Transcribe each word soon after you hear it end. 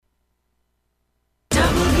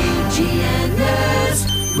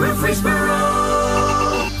WGNS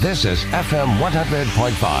Murfreesboro. This is FM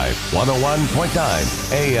 100.5,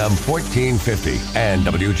 101.9, AM 1450, and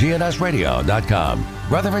WGNSradio.com.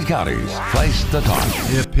 Rutherford County's place to talk.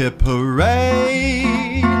 Hip, hip,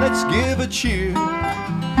 hooray, let's give a cheer.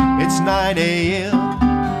 It's 9 a.m.,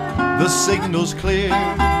 the signal's clear.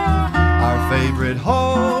 Our favorite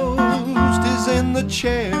host is in the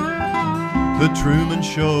chair. The Truman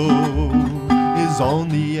Show is on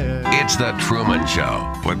the air. It's The Truman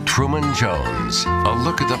Show with Truman Jones. A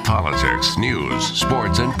look at the politics, news,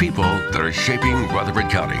 sports, and people that are shaping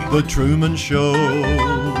Rutherford County. The Truman Show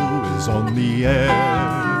is on the air.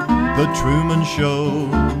 The Truman Show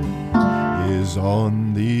is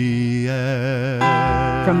on the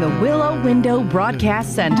air. From the Willow Window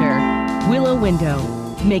Broadcast Center, Willow Window,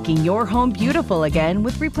 making your home beautiful again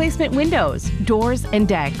with replacement windows, doors, and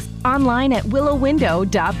decks. Online at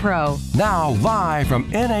willowwindow.pro. Now live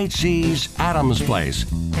from NHC's Adams Place,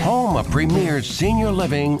 home of premier senior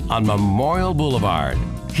living on Memorial Boulevard.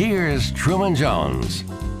 Here's Truman Jones.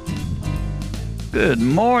 Good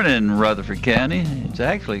morning, Rutherford County. It's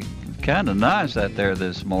actually kind of nice out there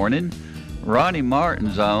this morning. Ronnie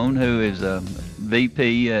Martin's on, who is a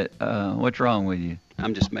VP at, what's wrong with you?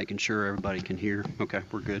 I'm just making sure everybody can hear. Okay,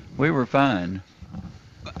 we're good. We were fine.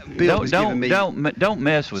 Bill was giving me. Don't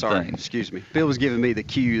mess with Sorry, things. excuse me. Bill was giving me the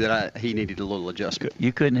cue that he needed a little adjustment.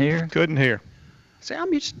 You couldn't hear? Couldn't hear. See,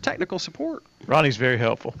 I'm used to technical support. Ronnie's very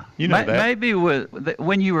helpful. You know that. Maybe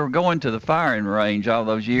when you were going to the firing range all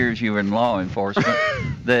those years you were in law enforcement,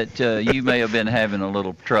 that you may have been having a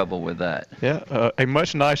little trouble with that. Yeah, a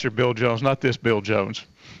much nicer Bill Jones, not this Bill Jones.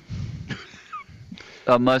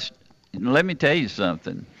 Let me tell you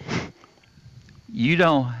something. You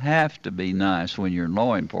don't have to be nice when you're in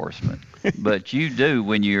law enforcement, but you do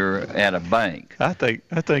when you're at a bank. I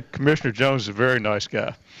think Commissioner Jones is a very nice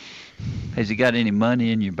guy. Has he got any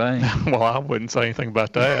money in your bank? Well, I wouldn't say anything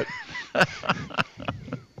about that.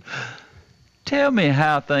 Tell me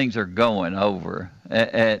how things are going over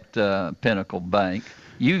at Pinnacle Bank.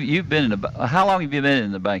 You've been how long have you been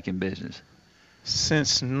in the banking business?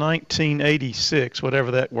 Since 1986,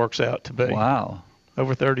 whatever that works out to be. Wow.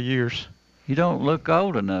 Over 30 years. You don't look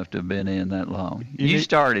old enough to have been in that long. You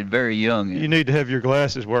started very young. You need to have your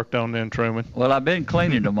glasses worked on then, Truman. Well, I've been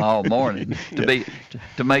cleaning them all morning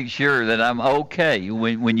to make sure that I'm okay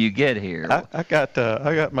when you get here. I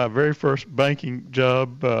got my very first banking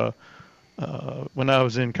job when I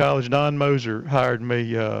was in college. Don Moser hired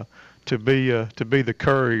me to be the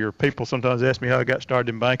courier. People sometimes ask me how I got started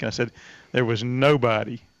in banking. I said there was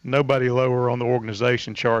nobody lower on the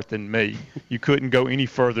organization chart than me. You couldn't go any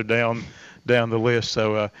further down the list.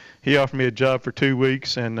 So he offered me a job for 2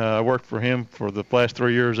 weeks, and I worked for him for the last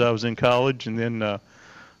 3 years I was in college, and then I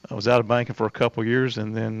was out of banking for a couple years,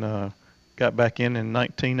 and then got back in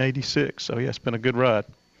 1986. So yeah, it's been a good ride.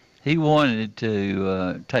 He wanted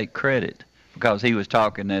to take credit because he was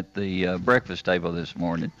talking at the breakfast table this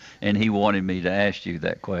morning, and he wanted me to ask you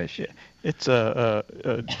that question. Yeah. It's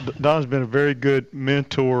Don's been a very good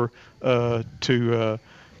mentor to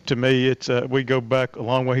me. It's we go back a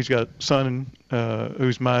long way. He's got a son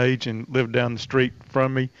who's my age and lived down the street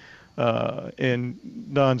from me,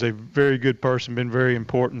 and Don's a very good person. Been very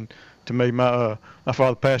important to me. My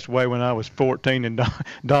father passed away when I was 14, and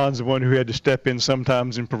Don's the one who had to step in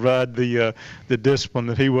sometimes and provide the discipline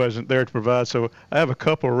that he wasn't there to provide. So I have a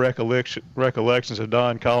couple of recollections of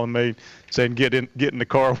Don calling me, saying, "Get in the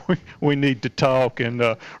car. We need to talk," and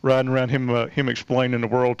riding around him explaining the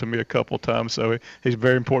world to me a couple of times. So he's a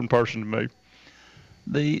very important person to me.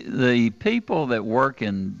 The people that work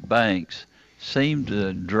in banks seem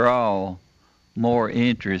to draw more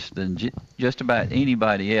interest than just about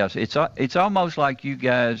anybody else. It's almost like you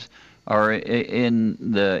guys are in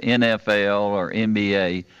the NFL or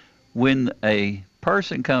NBA. When a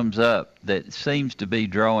person comes up that seems to be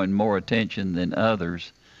drawing more attention than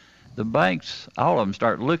others, the banks, all of them,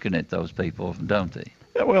 start looking at those people, don't they?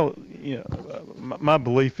 Yeah, well, my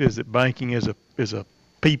belief is that banking is a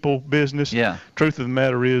people business. Yeah. Truth of the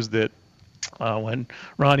matter is that when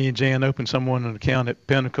Ronnie and Jan open someone an account at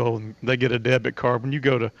Pinnacle and they get a debit card, when you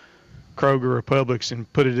go to Kroger or Publix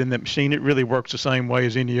and put it in that machine, it really works the same way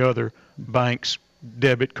as any other bank's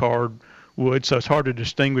debit card would. So it's hard to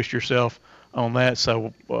distinguish yourself on that.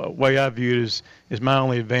 So way I view it is my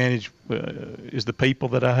only advantage is the people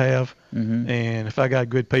that I have. Mm-hmm. And if I got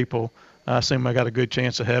good people, I assume I got a good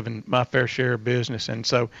chance of having my fair share of business. And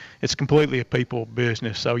so it's completely a people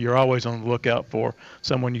business. So you're always on the lookout for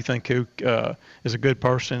someone you think who is a good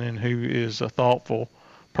person and who is a thoughtful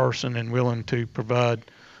person and willing to provide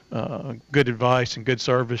good advice and good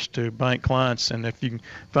service to bank clients. And if you can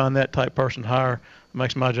find that type person to hire, it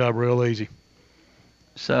makes my job real easy.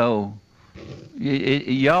 So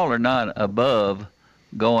y'all are not above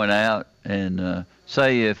going out and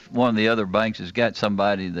say if one of the other banks has got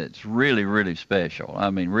somebody that's really, really special, I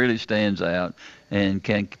mean, really stands out and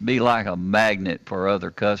can be like a magnet for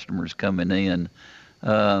other customers coming in.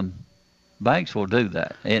 Banks will do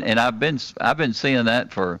that, and I've been seeing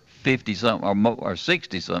that for 50-something or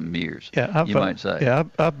 60-something years. Yeah, you might say. Yeah,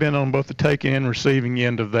 I've been on both the taking and receiving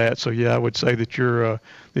end of that. So yeah, I would say that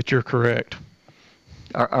you're correct.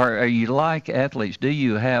 Are you like athletes? Do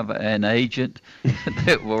you have an agent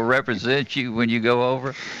that will represent you when you go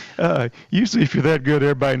over? Usually, if you're that good,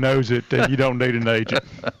 everybody knows it. You don't need an agent.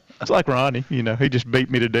 It's like Ronnie. He just beat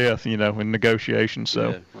me to death. In negotiations. So.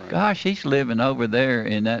 Yeah, right. Gosh, he's living over there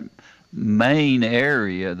in that main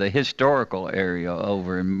area, the historical area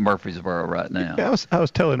over in Murfreesboro right now. Yeah, I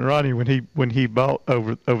was telling Ronnie when he bought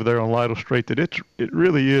over there on Lytle Street that it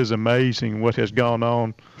really is amazing what has gone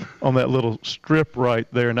on that little strip right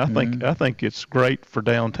there, and I think it's great for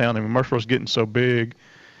downtown. I mean, Murfreesboro's getting so big,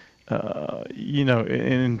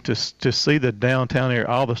 and to see the downtown area,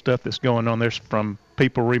 all the stuff that's going on there's from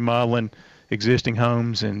people remodeling existing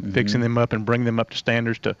homes and fixing them up and bring them up to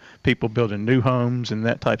standards to people building new homes and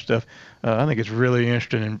that type of stuff. I think it's really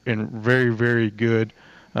interesting and very, very good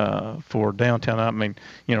for downtown. I mean,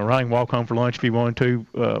 Ryan can walk home for lunch if he wanted to,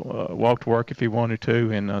 walk to work if he wanted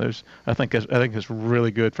to, and I think it's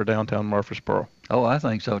really good for downtown Murfreesboro. Oh, I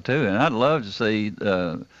think so too, and I'd love to see,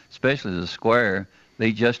 especially the square,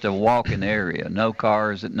 be just a walking area, no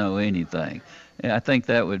cars, no anything. And I think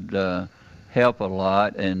that would help a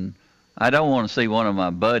lot. And I don't want to see one of my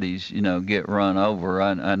buddies, get run over.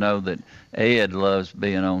 I know that Ed loves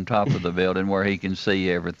being on top of the building where he can see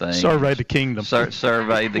everything. Survey the kingdom.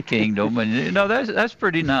 Survey the kingdom, and that's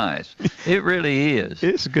pretty nice. It really is.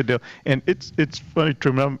 It's a good deal, and it's funny,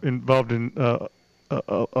 Truman. I'm involved in a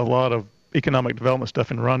lot of economic development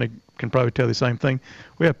stuff, and Ronnie can probably tell the same thing.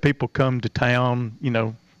 We have people come to town,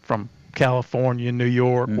 from California, New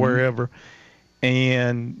York, wherever,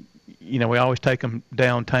 and we always take them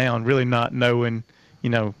downtown, really not knowing,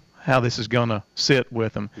 how this is going to sit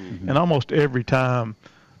with them. And almost every time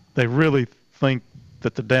they really think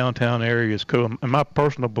that the downtown area is cool. And my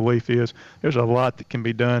personal belief is there's a lot that can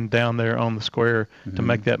be done down there on the square to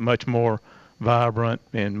make that much more vibrant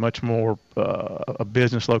and much more a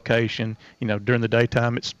business location. During the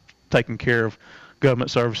daytime, it's taking care of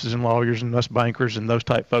government services and lawyers and us bankers and those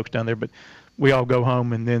type folks down there. But we all go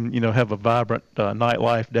home and then, have a vibrant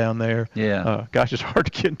nightlife down there. Yeah. Gosh, it's hard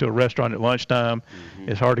to get into a restaurant at lunchtime.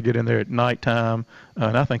 It's hard to get in there at nighttime,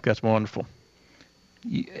 and I think that's wonderful.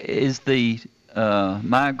 Is the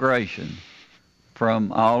migration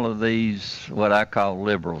from all of these, what I call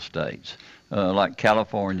liberal states, like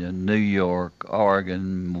California, New York,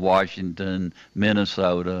 Oregon, Washington,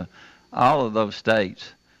 Minnesota, all of those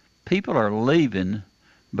states, people are leaving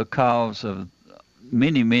because of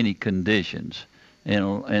many, many conditions,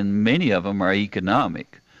 and many of them are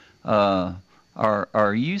economic. Are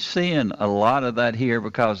you seeing a lot of that here?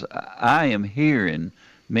 Because I am hearing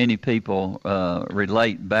many people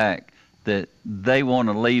relate back that they want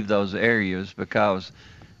to leave those areas because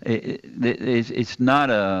it's not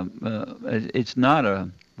a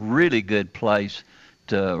really good place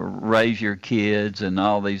to raise your kids and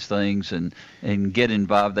all these things and get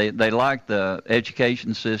involved. They like the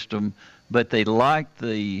education system, but they like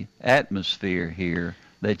the atmosphere here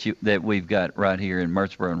that we've got right here in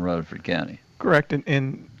Murfreesboro and Rutherford County. Correct,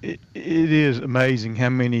 and it is amazing how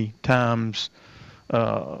many times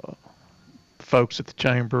folks at the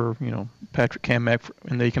chamber, Patrick Kamak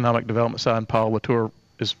in the economic development side and Paul Latour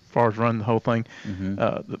as far as running the whole thing,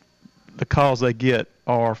 the calls they get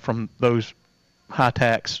are from those high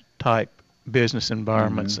tax type business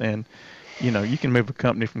environments, and you can move a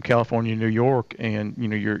company from California, New York, and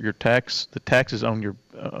the taxes on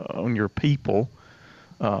your people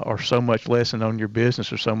are so much less, and on your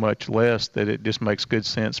business are so much less that it just makes good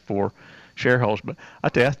sense for shareholders. But I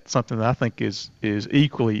tell you, that's something that I think is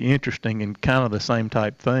equally interesting and kind of the same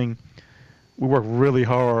type thing. We work really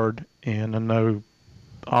hard, and I know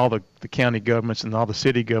all the county governments and all the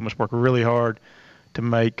city governments work really hard to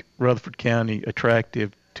make Rutherford County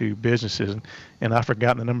attractive to businesses. And I've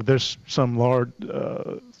forgotten the number. There's some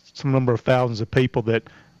number of thousands of people that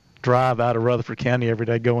drive out of Rutherford County every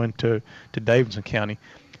day going to Davidson County.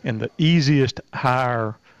 And the easiest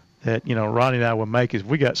hire that, Ronnie and I would make is if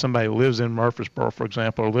we got somebody who lives in Murfreesboro, for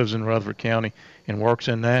example, or lives in Rutherford County and works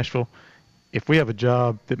in Nashville. If we have a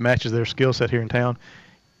job that matches their skill set here in town,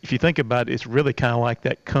 if you think about it, it's really kind of like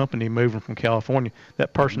that company moving from California.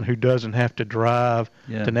 That person who doesn't have to drive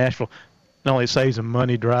Yeah. to Nashville, not only saves them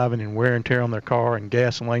money driving and wear and tear on their car and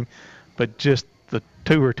gasoline, but just the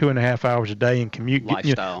 2 or 2.5 hours a day in commute.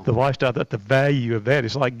 Lifestyle. The lifestyle, that the value of that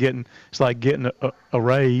is like getting a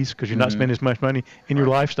raise because you're not spending as much money, and your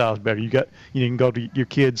lifestyle is better. You can go to your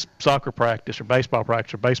kids' soccer practice or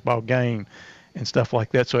baseball game and stuff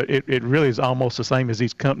like that. So it really is almost the same as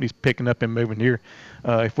these companies picking up and moving here.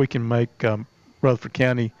 If we can make Rutherford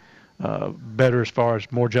County better as far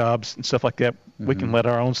as more jobs and stuff like that, we can let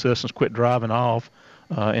our own citizens quit driving off.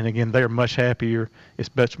 And again, they're much happier. It's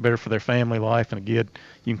better for their family life. And again,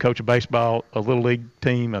 you can coach a baseball, a little league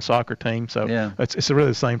team, a soccer team. So Yeah. it's really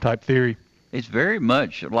the same type theory. It's very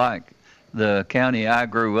much like the county I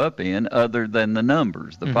grew up in, other than the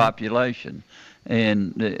numbers, the population.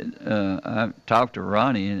 And I talked to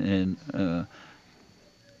Ronnie, and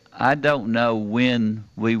I don't know when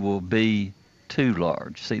we will be too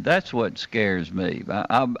large. See, that's what scares me.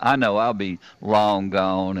 I know I'll be long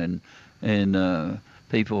gone, and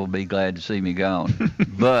people will be glad to see me gone.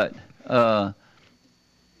 But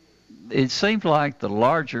it seems like the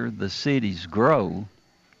larger the cities grow,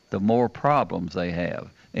 the more problems they have,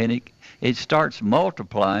 and it starts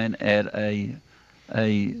multiplying at a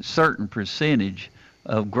certain percentage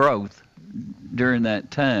of growth during that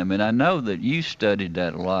time. And I know that you studied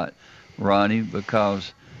that a lot, Ronnie,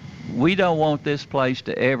 because we don't want this place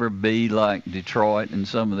to ever be like Detroit and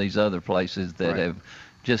some of these other places that have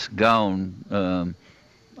just gone.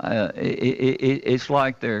 It's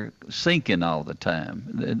like they're sinking all the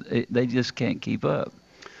time. They just can't keep up.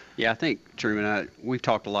 Yeah, I think, Truman, we've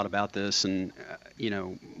talked a lot about this, and,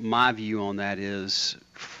 my view on that is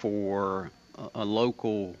for a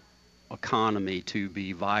local economy to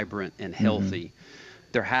be vibrant and healthy,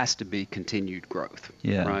 there has to be continued growth,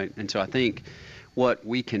 Yeah. right? And so I think what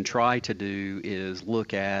we can try to do is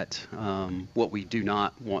look at what we do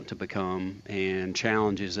not want to become and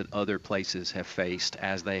challenges that other places have faced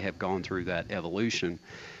as they have gone through that evolution,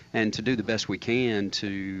 and to do the best we can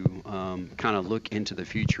to kind of look into the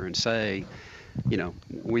future and say,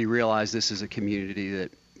 we realize this is a community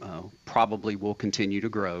that probably will continue to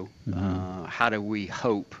grow. How do we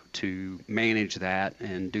hope to manage that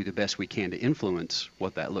and do the best we can to influence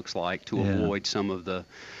what that looks like to avoid some of the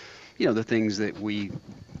the things that we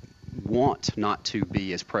want not to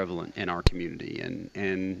be as prevalent in our community?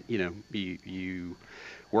 And you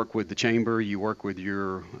work with the chamber, you work with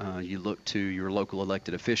you look to your local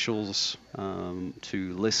elected officials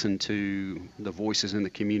to listen to the voices in the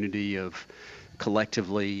community of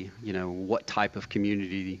collectively, what type of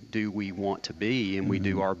community do we want to be, and we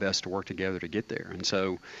do our best to work together to get there. And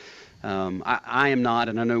so I am not,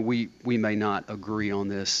 and I know we may not agree on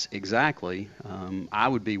this exactly, I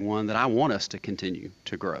would be one that I want us to continue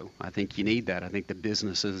to grow. I think you need that. I think the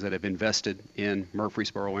businesses that have invested in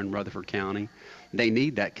Murfreesboro and Rutherford County, they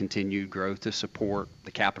need that continued growth to support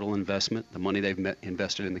the capital investment, the money they've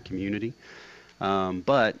invested in the community.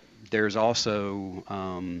 But there's also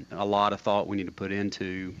a lot of thought we need to put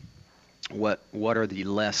into what are the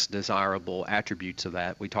less desirable attributes of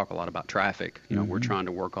that. We talk a lot about traffic. We're trying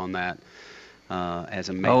to work on that as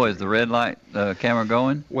a major. Oh, is the red light camera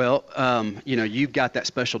going? Well, you've got that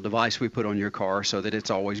special device we put on your car so that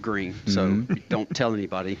it's always green. So don't tell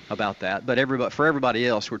anybody about that. But for everybody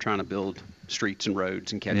else, we're trying to build streets and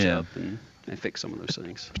roads and catch up and fix some of those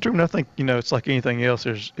things. Truman, I think it's like anything else.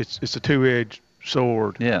 It's a two-edged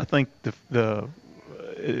sword. Yeah. I think the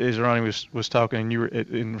as Ronnie was talking, and you were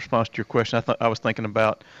in response to your question, I was thinking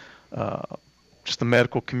about just the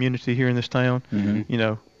medical community here in this town.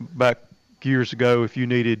 Back years ago, if you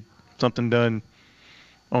needed something done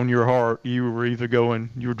on your heart, you were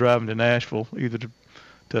driving to Nashville, either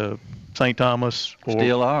to St. Thomas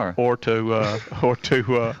or to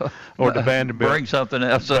Vanderbilt. Bring something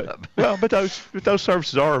else up. Well, but those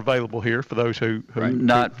services are available here for those who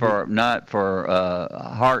not for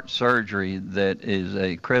heart surgery that is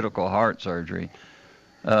a critical heart surgery.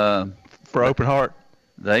 For open heart.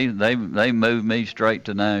 They moved me straight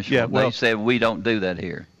to Nashville. Yeah, well, they said we don't do that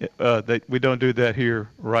here. We don't do that here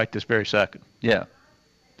right this very second. Yeah.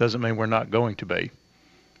 Doesn't mean we're not going to be.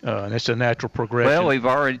 And it's a natural progression. Well, we've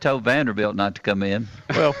already told Vanderbilt not to come in.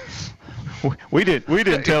 Well, we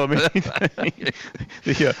didn't tell them anything.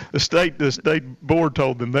 The state board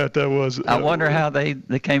told them that was. I wonder how they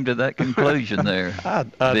came to that conclusion there,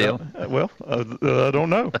 Bill. I don't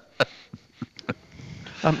know.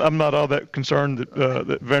 I'm not all that concerned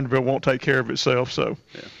that Vanderbilt won't take care of itself. So.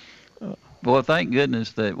 Yeah. Well, thank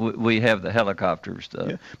goodness that we have the helicopters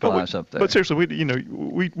to fly us up there. But seriously,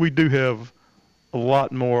 we do have a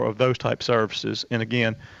lot more of those type services. And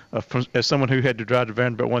again, as someone who had to drive to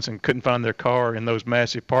Vanderbilt once and couldn't find their car in those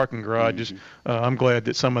massive parking garages, I'm glad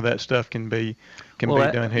that some of that stuff can be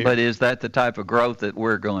done here. But is that the type of growth that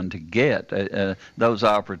we're going to get, those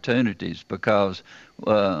opportunities? Because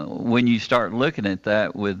when you start looking at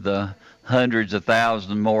that with hundreds of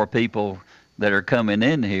thousands more people that are coming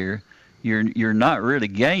in here, you're not really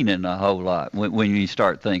gaining a whole lot when you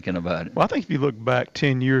start thinking about it. Well, I think if you look back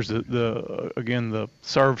 10 years, the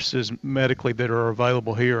services medically that are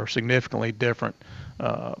available here are significantly different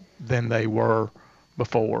than they were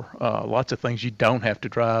before. Lots of things you don't have to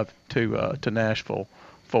drive to Nashville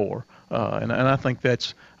for, and I think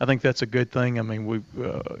that's a good thing. I mean,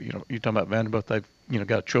 you're talking about Vanderbilt. They've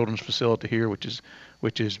got a children's facility here,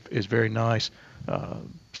 which is very nice.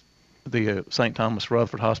 The St. Thomas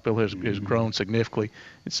Rutherford Hospital has grown significantly.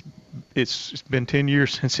 It's been 10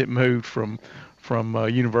 years since it moved from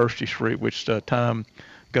University Street, which time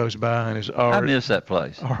goes by and is already. I miss that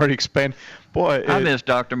place. Already expanded. Boy, I miss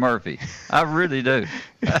Dr. Murphy. I really do.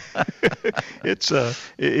 It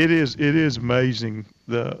is amazing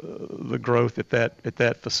the growth at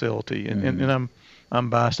that facility, and I'm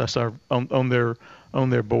biased. I serve on their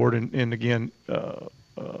board, and again.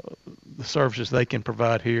 The services they can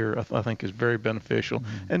provide here, I think, is very beneficial.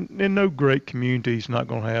 And no great community is not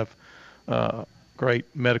going to have great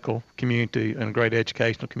medical community and a great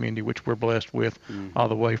educational community, which we're blessed with, all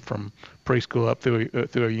the way from preschool up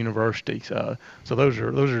through a university. So those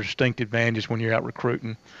are distinct advantages when you're out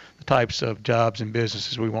recruiting the types of jobs and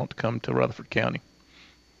businesses we want to come to Rutherford County.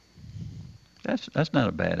 That's not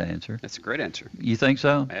a bad answer. That's a great answer. You think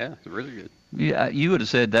so? Yeah, really good. Yeah, you would have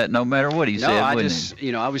said that no matter what he said, wouldn't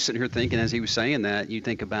you? I was sitting here thinking as he was saying that, you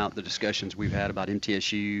think about the discussions we've had about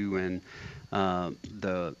MTSU and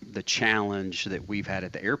the challenge that we've had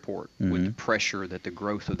at the airport with the pressure that the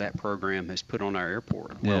growth of that program has put on our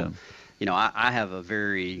airport. Well, I have a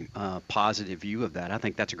very positive view of that. I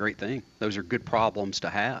think that's a great thing. Those are good problems to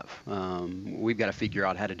have. We've got to figure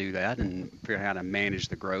out how to do that and figure out how to manage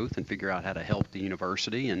the growth and figure out how to help the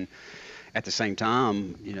university, and at the same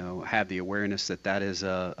time, have the awareness that that is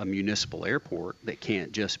a municipal airport that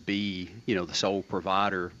can't just be, the sole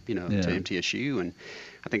provider, to MTSU. And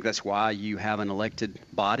I think that's why you have an elected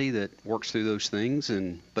body that works through those things.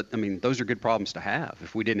 But I mean, those are good problems to have.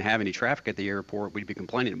 If we didn't have any traffic at the airport, we'd be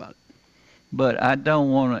complaining about it. But I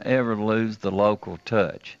don't want to ever lose the local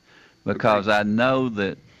touch, because I know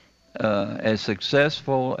that as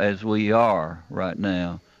successful as we are right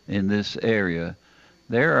now in this area,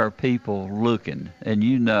 there are people looking, and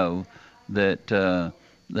that the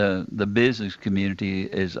business community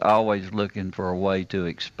is always looking for a way to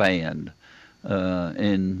expand.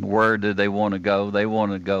 And where do they want to go? They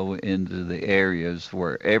want to go into the areas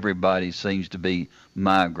where everybody seems to be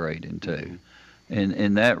migrating to.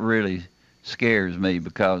 And that really scares me,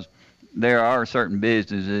 because there are certain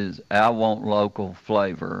businesses, I want local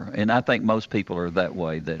flavor, and I think most people are that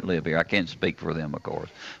way that live here. I can't speak for them, of course,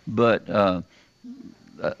 but the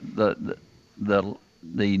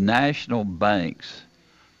national banks,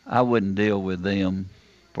 I wouldn't deal with them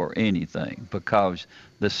for anything, because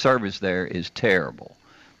the service there is terrible.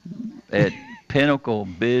 At Pinnacle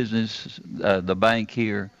Business, the bank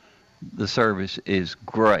here, the service is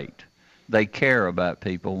great. They care about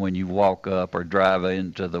people when you walk up or drive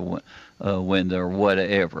into the window or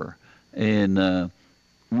whatever. And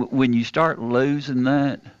when you start losing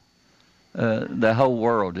that, the whole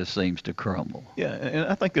world just seems to crumble. Yeah, and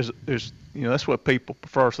I think there's that's what people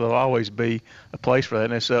prefer. So there'll always be a place for that,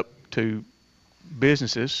 and it's up to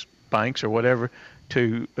businesses, banks, or whatever,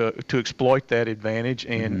 to exploit that advantage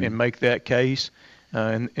and make that case.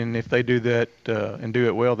 And if they do that and do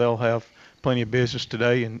it well, they'll have plenty of business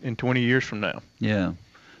today and 20 years from now. Yeah,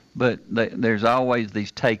 but there's always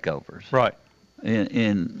these takeovers. Right.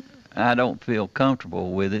 And I don't feel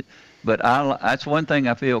comfortable with it. But that's one thing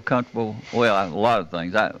I feel comfortable. Well, a lot of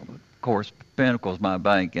things. Of course, Pinnacle's my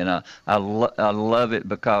bank, and I love it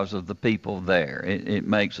because of the people there. It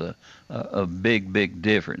makes a big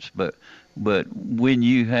difference. But when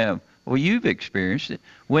you have, you've experienced it.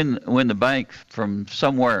 When the bank from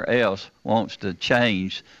somewhere else wants to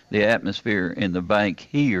change the atmosphere in the bank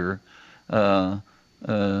here, they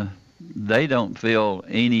don't feel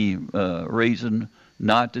any reason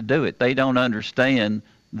not to do it. They don't understand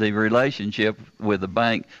the relationship with the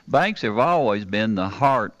bank. Banks have always been the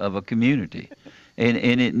heart of a community, and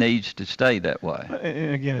it needs to stay that way.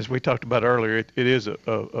 And again, as we talked about earlier, it is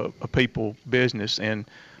a people business, and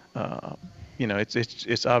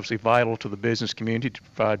it's obviously vital to the business community to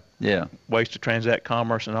provide ways to transact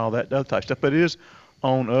commerce and all that other type stuff. But it is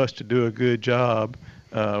on us to do a good job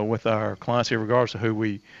with our clients here, regardless of who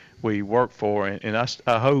we work for. And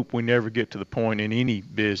I hope we never get to the point in any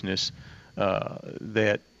business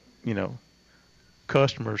that,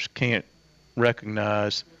 customers can't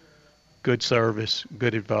recognize good service,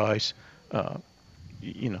 good advice. I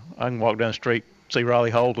can walk down the street, see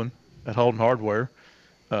Riley Holden at Holden Hardware.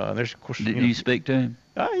 There's, of course, Did you speak to him?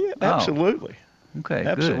 Yeah, absolutely. Okay,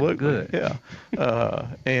 Absolutely. good. Yeah.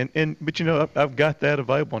 But I've got that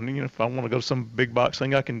available. And if I want to go to some big box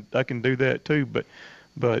thing, I can do that too.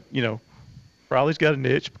 But Riley's got a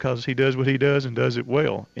niche because he does what he does and does it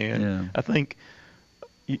well. And I think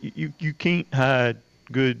you can't hide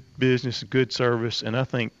good business, good service, and I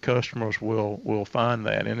think customers will find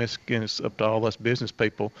that. And it's up to all us business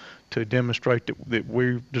people to demonstrate that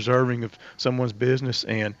we're deserving of someone's business.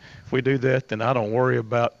 And if we do that, then I don't worry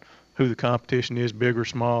about who the competition is, big or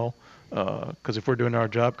small, because if we're doing our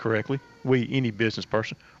job correctly, any business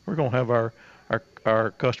person, we're going to have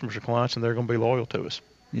our customers or clients, and they're going to be loyal to us.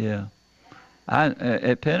 Yeah.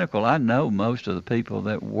 At Pinnacle, I know most of the people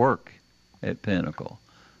that work at Pinnacle,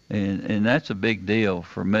 and that's a big deal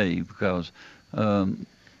for me because, of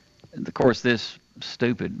course, this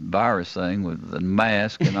stupid virus thing with the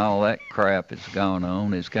mask and all that crap that's gone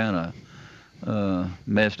on has kind of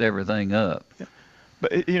messed everything up. Yeah.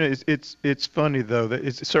 But it's funny though that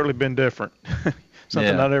it's certainly been different.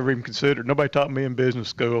 Something I never even considered. Nobody taught me in business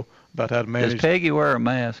school about how to manage. Does Peggy wear a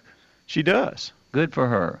mask? She does. Good for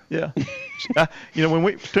her. Yeah. When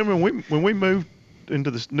we moved into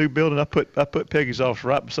this new building, I put Peggy's office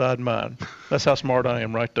right beside mine. That's how smart I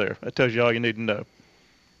am right there. That tells you all you need to know.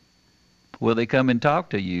 Will they come and talk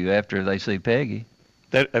to you after they see Peggy?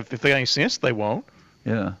 That if they ain't sense, they won't.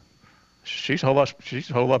 Yeah. She's a whole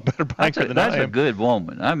lot better banker than I am. That's a good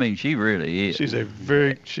woman. I mean, she really is.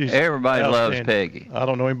 Everybody loves Peggy. I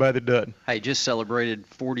don't know anybody that doesn't. Hey, just celebrated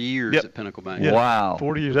 40 years at Pinnacle Bank. Yeah. Wow.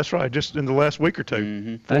 40 years. That's right. Just in the last week or two.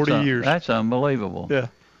 Mm-hmm. 40 years. That's unbelievable. Yeah.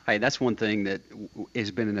 Hey, that's one thing that has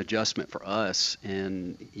been an adjustment for us.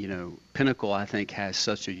 And, Pinnacle, I think, has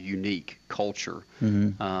such a unique culture.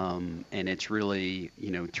 Mm-hmm. And it's really,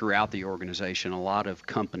 throughout the organization, a lot of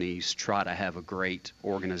companies try to have a great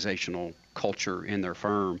organizational culture in their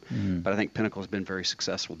firm. Mm-hmm. But I think Pinnacle has been very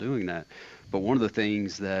successful doing that. But one of the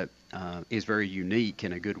things that is very unique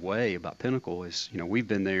in a good way about Pinnacle is, we've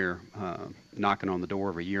been there knocking on the door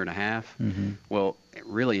of a year and a half. Mm-hmm. Well,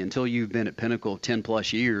 really, until you've been at Pinnacle 10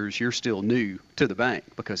 plus years, you're still new to the bank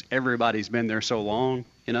because everybody's been there so long,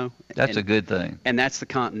 That's a good thing. And that's the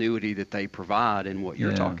continuity that they provide in what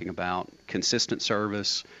you're talking about, consistent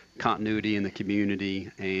service, continuity in the community.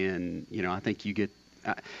 And, I think you get,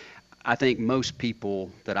 I think most people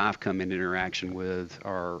that I've come into interaction with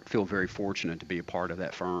feel very fortunate to be a part of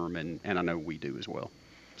that firm, and I know we do as well.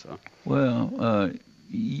 So. Well,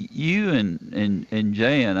 you and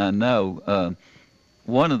Jan, I know,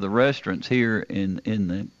 one of the restaurants here in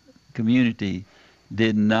the community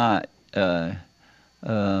did not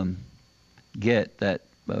get that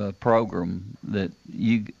program that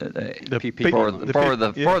you the PPP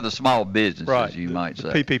for the small businesses, right, you might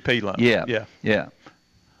say. PPP loan. Yeah.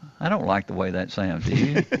 I don't like the way that sounds, do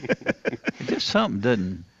you? It's just something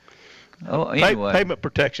doesn't. Oh, anyway. Payment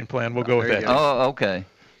protection plan. We'll go with that. Oh, okay.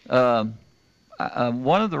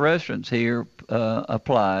 One of the restaurants here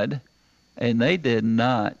applied, and they did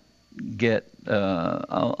not get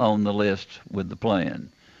on the list with the plan,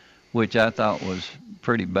 which I thought was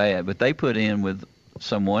pretty bad. But they put in with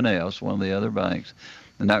someone else, one of the other banks.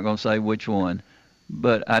 I'm not going to say which one.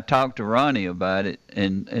 But I talked to Ronnie about it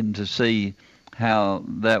and to see how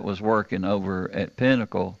that was working over at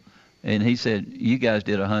Pinnacle, and he said, you guys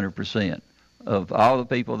did 100%. Of all the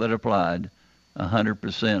people that applied,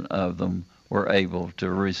 100% of them were able to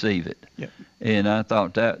receive it. Yep. And I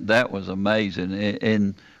thought that was amazing.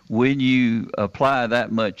 And when you apply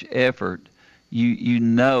that much effort, you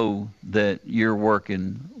know that you're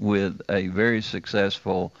working with a very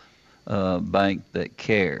successful bank that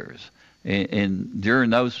cares. And during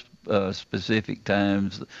those specific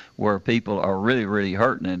times where people are really, really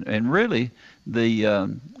hurting, and really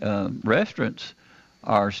the restaurants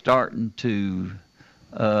are starting to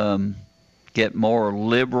get more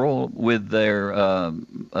liberal with their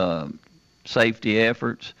safety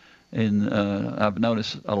efforts. And I've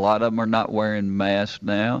noticed a lot of them are not wearing masks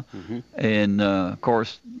now. Mm-hmm. And, of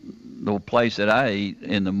course, the place that I eat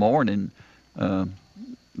in the morning,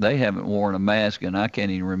 they haven't worn a mask, and I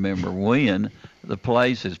can't even remember when. The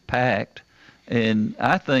place is packed. And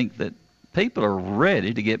I think that people are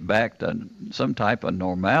ready to get back to some type of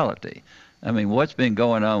normality. I mean, what's been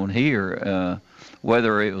going on here,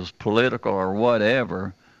 whether it was political or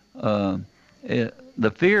whatever,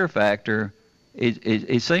 the fear factor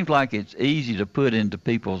it seems like it's easy to put into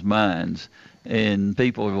people's minds, and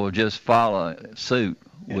people will just follow suit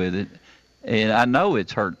with it. And I know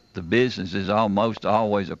it's hurt the businesses almost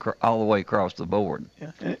always all the way across the board.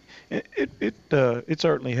 Yeah, it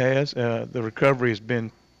certainly has. The recovery has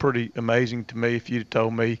been pretty amazing to me. If you'd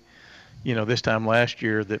told me, this time last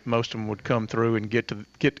year that most of them would come through and get to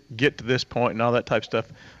this point and all that type of stuff,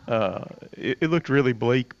 it looked really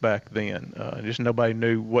bleak back then. Just nobody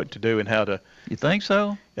knew what to do and how to. You think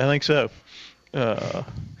so? I think so.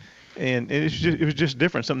 And it was just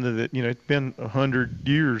different. Something that it's been 100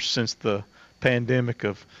 years since the pandemic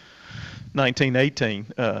of 1918,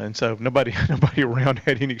 and so nobody around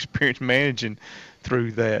had any experience managing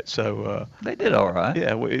through that. So they did all right.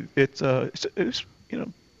 Yeah, it's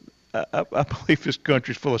I believe this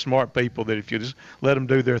country's full of smart people that if you just let them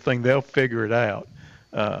do their thing, they'll figure it out.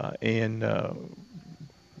 And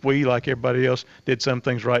we, like everybody else, did some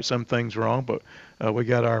things right, some things wrong, but we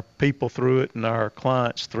got our people through it and our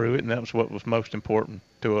clients through it, and that was what was most important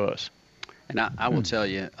to us. And I will tell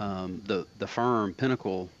you, the firm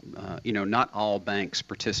Pinnacle, not all banks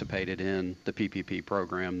participated in the PPP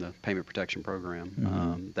program, the Payment Protection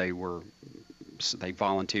Program. They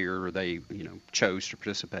volunteered or they chose to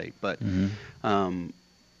participate. But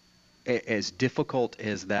as difficult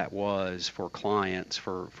as that was for clients,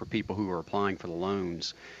 for people who were applying for the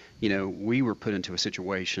loans, we were put into a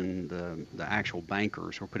situation, the actual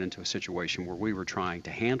bankers were put into a situation where we were trying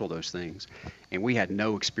to handle those things, and we had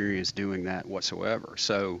no experience doing that whatsoever.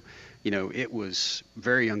 So, it was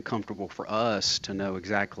very uncomfortable for us to know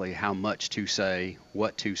exactly how much to say,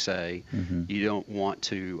 what to say. You don't want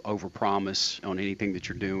to overpromise on anything that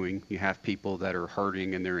you're doing. You have people that are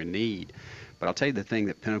hurting and they're in need. But I'll tell you the thing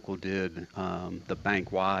that Pinnacle did, the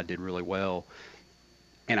bank-wide did really well,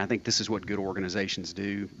 and I think this is what good organizations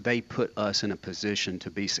do. They put us in a position to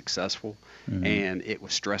be successful, and it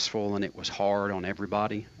was stressful and it was hard on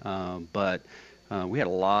everybody. But we had a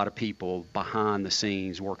lot of people behind the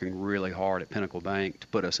scenes working really hard at Pinnacle Bank to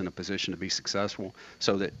put us in a position to be successful,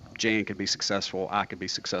 so that Jan could be successful, I could be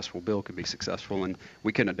successful, Bill could be successful, and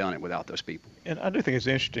we couldn't have done it without those people. And I do think it's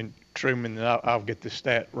interesting, Truman, and I'll get this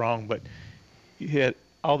stat wrong, but you had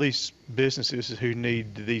all these businesses who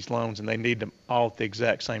need these loans, and they need them all at the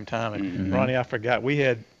exact same time. And Ronnie, I forgot, we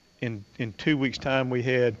had in 2 weeks' time, we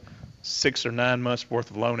had 6 or 9 months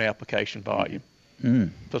worth of loan application volume.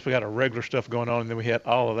 Plus we got our regular stuff going on, and then we had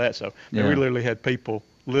all of that. So we literally had people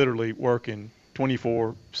literally working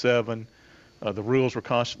 24/7. The rules were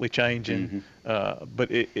constantly changing.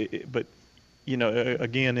 But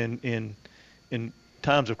again, in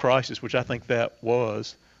times of crisis, which I think that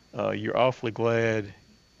was, you're awfully glad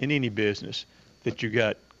in any business that you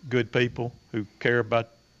got good people who care about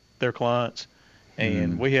their clients.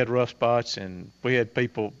 And we had rough spots, and we had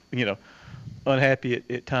people, unhappy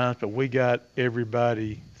at times, but we got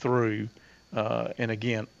everybody through. And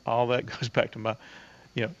again, all that goes back to my,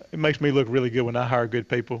 it makes me look really good when I hire good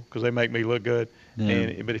people, because they make me look good.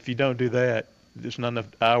 But if you don't do that, there's not enough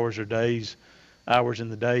hours in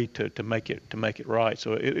the day to make it right.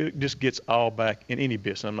 So it just gets all back in any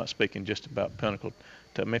business. I'm not speaking just about Pinnacle.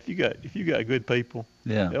 I mean, if you got good people,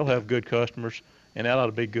 they'll have good customers, and that ought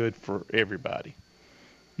to be good for everybody.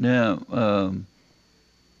 Now,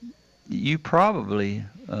 you probably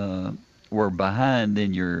were behind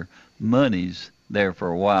in your monies there for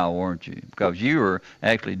a while, weren't you? Because you were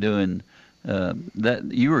actually doing that.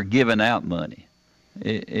 You were giving out money.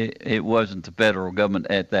 It wasn't the federal government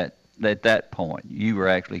at that point. You were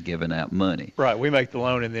actually giving out money. Right. We make the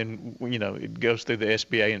loan, and then it goes through the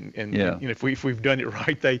SBA, and if we've done it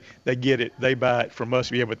right, they get it. They buy it from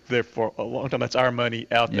us. Yeah, but there for a long time, that's our money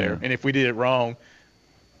out there. And if we did it wrong,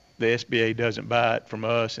 the SBA doesn't buy it from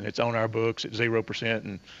us, and it's on our books at 0%,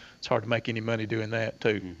 and it's hard to make any money doing that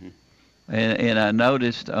too. And I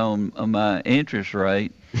noticed on my interest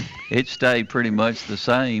rate, it stayed pretty much the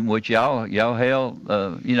same, which y'all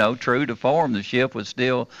held, true to form. The ship was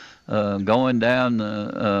still going down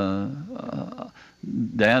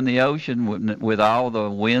the ocean with all the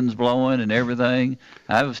winds blowing and everything.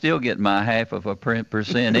 I was still getting my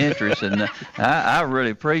 0.5% interest, and I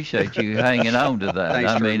really appreciate you hanging on to that.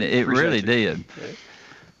 Thanks, I mean, it really did.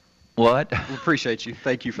 What? We appreciate you.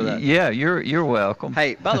 Thank you for that. Yeah, you're welcome.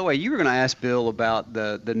 Hey, by the way, you were going to ask Bill about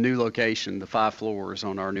the new location, the 5 floors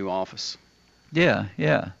on our new office.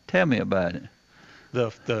 Yeah. Tell me about it.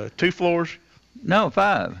 The 2 floors? No,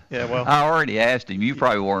 5. Yeah, well, I already asked him. You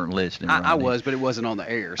probably weren't listening. I was, but it wasn't on the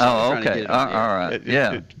air. So I was trying to get it on the air.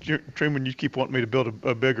 All right. Truman, you keep wanting me to build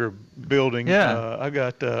a bigger building. Yeah.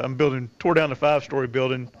 I'm tore down a 5-story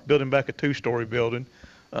building, building back a 2-story building.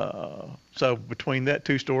 So between that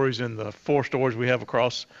 2 stories and the 4 stories we have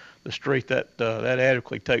across the street, that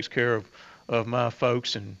adequately takes care of my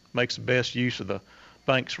folks and makes the best use of the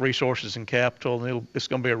bank's resources and capital. And it's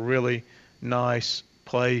going to be a really nice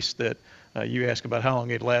place that you ask about how long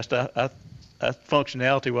it'll last.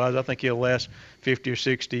 Functionality-wise, I think it'll last 50 or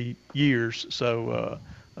 60 years. So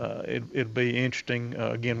it'll be interesting.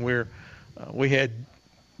 Again, we had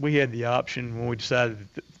the option when we decided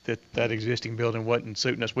that existing building wasn't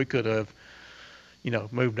suiting us. We could have,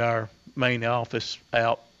 moved our main office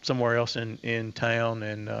out somewhere else in town,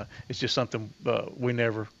 and it's just something we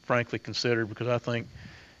never frankly considered, because I think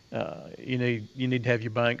you need to have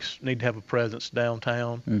your banks need to have a presence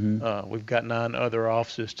downtown. Mm-hmm. We've got 9 other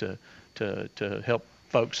offices to help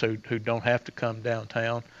folks who don't have to come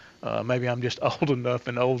downtown. Maybe I'm just old enough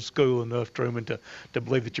and old school enough, Truman, to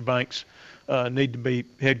believe that your banks need to be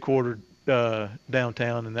headquartered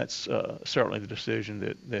downtown, and that's certainly the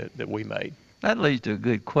decision that we made. That leads to a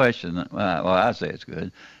good question. Well, I say it's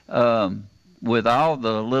good. With all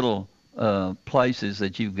the little places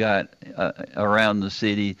that you've got around the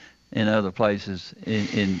city and other places,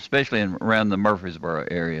 especially around the Murfreesboro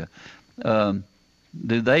area,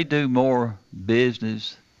 do they do more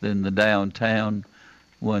business than the downtown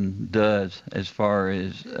one does, as far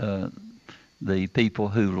as the people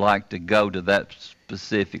who like to go to that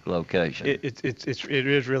specific location? It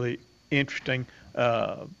is really interesting.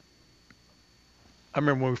 I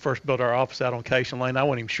remember when we first built our office out on Cation Lane, I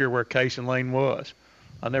wasn't even sure where Cation Lane was.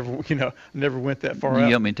 I never went that far out.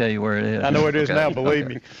 You want me to tell you where it is? I know it is Okay. now, believe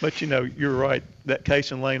me. But you're right. That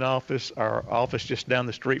Cation Lane office, our office just down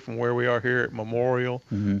the street from where we are here at Memorial,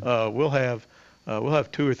 Mm-hmm. we'll have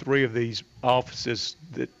 2 or 3 of these offices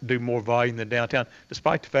that do more volume than downtown,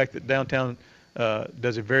 despite the fact that downtown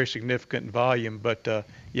does a very significant volume. But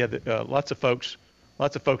lots of folks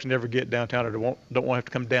never get downtown, or don't want to have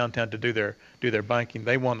to come downtown to do their banking.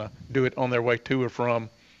 They want to do it on their way to or from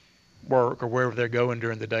work or wherever they're going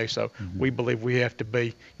during the day. So we believe we have to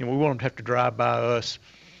be, we want them to have to drive by us,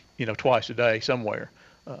 twice a day somewhere.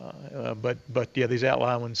 But these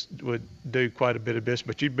outlying ones would do quite a bit of business.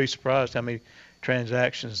 But you'd be surprised how many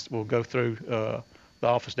transactions will go through the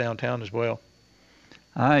office downtown as well.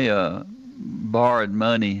 I borrowed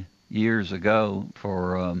money years ago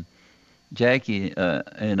for Jackie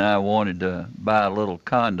and I wanted to buy a little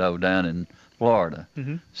condo down in Florida.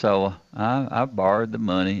 Mm-hmm. So I borrowed the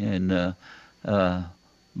money, and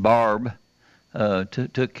Barb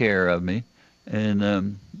took care of me,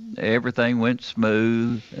 and everything went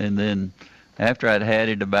smooth. And then after I'd had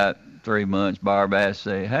it about 3 months, Barb asked,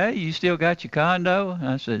 "Hey, you still got your condo?"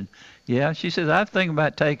 I said, "Yeah." She says, "I'm thinking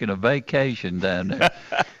about taking a vacation down there."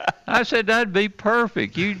 I said, "That'd be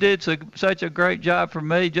perfect. You did such a great job for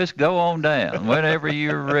me. Just go on down whenever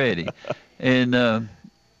you're ready." And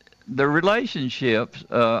the relationships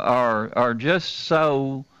are just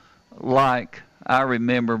so like I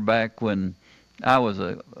remember back when I was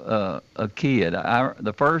a kid.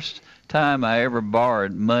 The first time I ever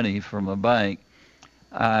borrowed money from a bank,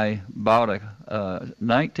 I bought a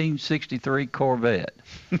 1963 Corvette.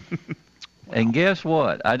 And guess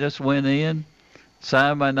what? I just went in,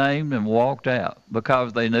 signed my name, and walked out,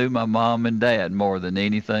 because they knew my mom and dad more than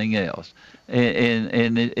anything else.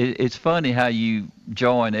 And it's funny how you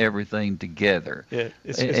join everything together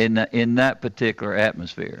in that particular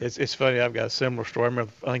atmosphere. It's funny. I've got a similar story. I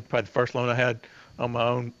remember, I think probably the first loan I had on my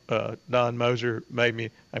own, Don Moser made me.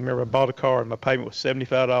 I remember I bought a car and my payment was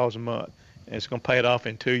 $75 a month, and it's going to pay it off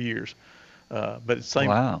in 2 years. But it's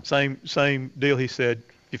same deal. He said,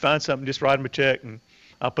 if you find something, just write him a check, and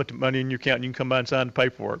I'll put the money in your account, and you can come by and sign the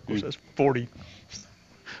paperwork. Of course, that's 40.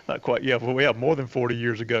 Not quite. Yeah, well, we have more than 40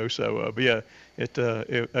 years ago. So, but yeah, I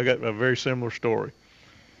got a very similar story.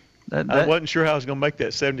 I wasn't sure how I was going to make that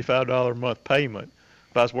 $75 a month payment,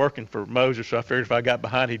 but I was working for Moser, so I figured if I got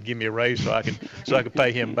behind, he'd give me a raise so I could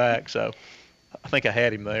pay him back. So, I think I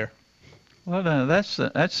had him there. Well, that's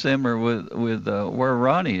similar with where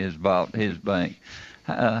Ronnie has bought his bank.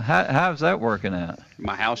 How's that working out?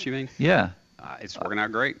 My house, you mean? Yeah. It's working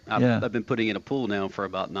out great. I've been putting in a pool now for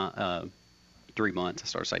about 3 months. I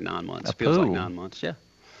started to say 9 months. A Feels pool? like 9 months. Yeah.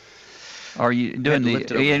 Are you doing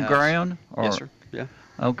the in ground? Yes, sir. Yeah.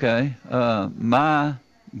 Okay. My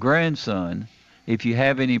grandson, if you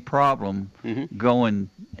have any problem going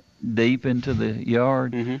deep into the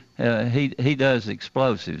yard, he does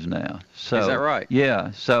explosives now. So Is that right?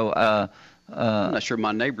 Yeah. So I'm not sure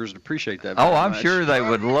my neighbors would appreciate that. oh, very I'm much. sure they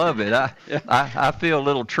would love it. I feel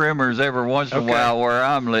little tremors every once in a while where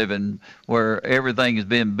I'm living, where everything has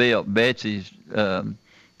been built. Betsy's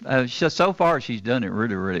so far she's done it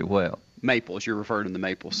really, really well. Maples. You're referring to the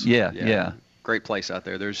Maples. Yeah. great place out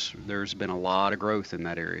there. There's been a lot of growth in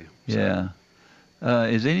that area. So. Yeah.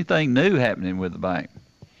 Is anything new happening with the bank?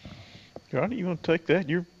 Johnny, you want to take that?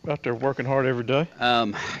 You're out there working hard every day.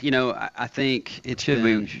 I think it's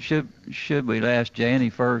Should we ask Janny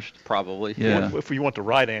first? probably. Yeah. If you want the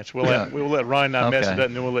right answer, we'll let Ryan and I mess it Okay. up,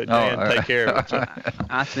 and then we'll let Oh, Dan all take right. care of it. So,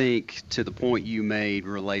 I think to the point you made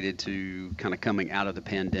related to kind of coming out of the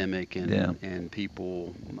pandemic and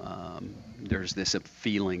people, there's this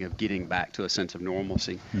feeling of getting back to a sense of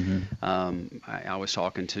normalcy. I was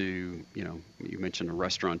talking to, you mentioned a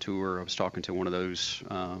restaurateur. I was talking to one of those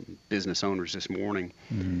business owners this morning,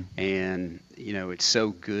 and it's so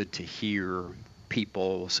good to hear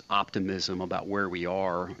people's optimism about where we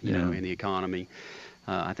are, in the economy.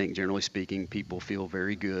 I think generally speaking, people feel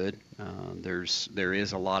very good. There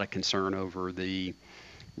is a lot of concern over the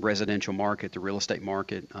residential market, the real estate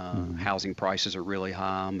market. Housing prices are really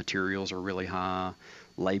high, materials are really high,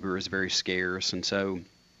 labor is very scarce, and so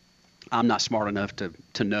I'm not smart enough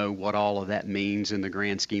to know what all of that means in the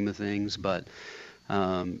grand scheme of things, but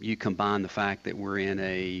you combine the fact that we're in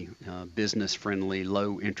a business-friendly,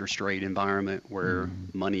 low-interest rate environment where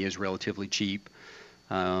money is relatively cheap,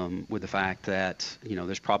 with the fact that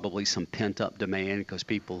there's probably some pent-up demand because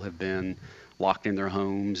people have been locked in their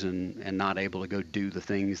homes and not able to go do the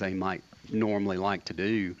things they might normally like to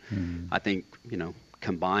do. I think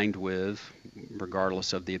combined with,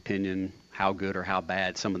 regardless of the opinion, how good or how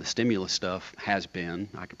bad some of the stimulus stuff has been,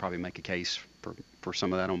 I could probably make a case for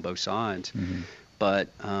some of that on both sides. But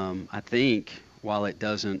I think while it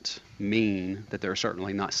doesn't mean that there are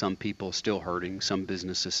certainly not some people still hurting, some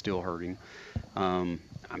businesses still hurting, I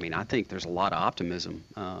think there's a lot of optimism,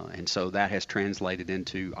 and so that has translated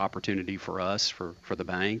into opportunity for us, for the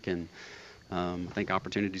bank, and I think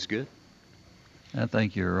opportunity is good. I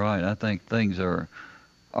think you're right. I think things are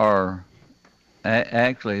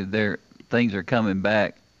actually things are coming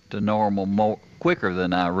back to normal more quicker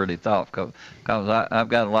than I really thought, because I've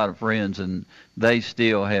got a lot of friends and they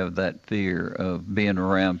still have that fear of being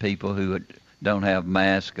around people who don't have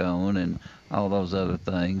masks on and all those other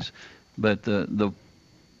things. But the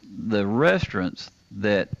restaurants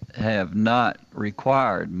that have not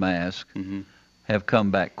required masks have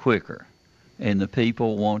come back quicker, and the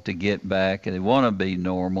people want to get back and they want to be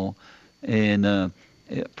normal. And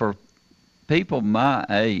for people my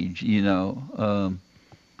age,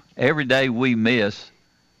 every day we miss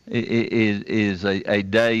is a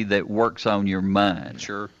day that works on your mind.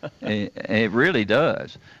 Sure. It really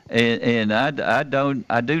does. And I do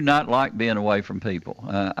not like being away from people.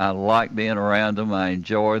 I like being around them. I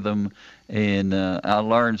enjoy them, and I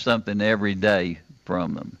learn something every day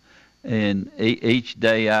from them. And each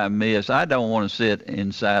day I miss, I don't want to sit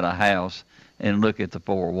inside a house and look at the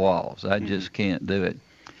four walls. I just can't do it.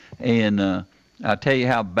 And I'll tell you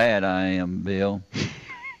how bad I am, Bill.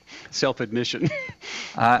 Self-admission.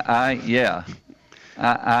 I've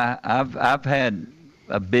had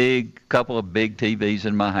a couple of big TVs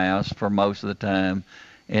in my house for most of the time,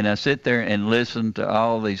 and I sit there and listen to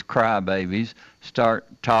all these crybabies start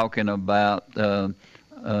talking about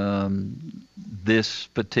this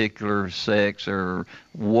particular sex or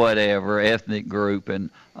whatever ethnic group and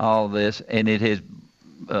all this, and it has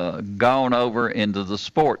gone over into the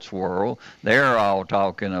sports world. They're all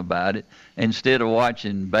talking about it. Instead of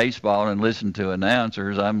watching baseball and listening to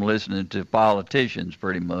announcers, I'm listening to politicians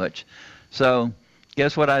pretty much. So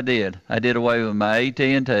guess what I did? I did away with my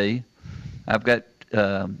AT&T. I've got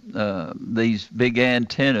these big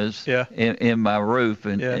antennas in my roof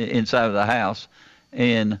and inside of the house,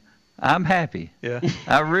 and I'm happy. Yeah.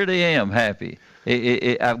 I really am happy.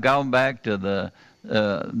 I've gone back to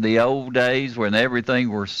the old days when everything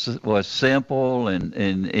was simple and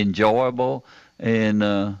enjoyable,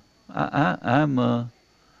 and I'm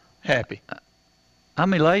happy.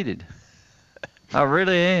 I'm elated. I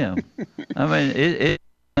really am. I mean, it's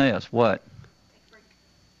yes. What?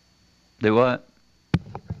 Do what?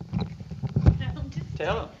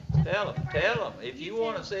 Tell them. If you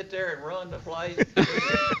want to sit there and run the place.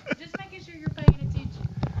 Just making sure you're paying attention.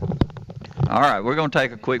 All right, we're going to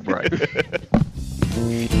take a quick break.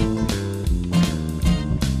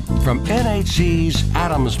 From NHC's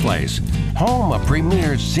Adams Place, home of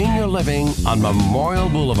premier senior living on Memorial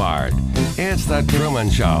Boulevard. It's The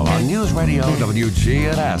Truman Show on News Radio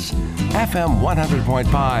WGNS, FM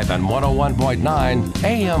 100.5 and 101.9,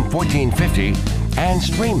 AM 1450, and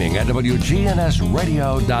streaming at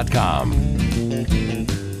WGNSradio.com.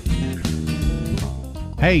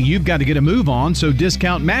 Hey, you've got to get a move on so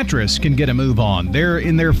Discount Mattress can get a move on. They're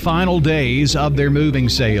in their final days of their moving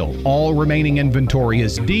sale. All remaining inventory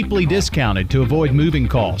is deeply discounted to avoid moving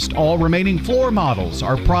cost. All remaining floor models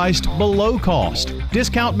are priced below cost.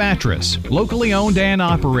 Discount Mattress, locally owned and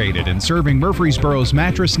operated and serving Murfreesboro's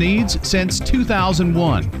mattress needs since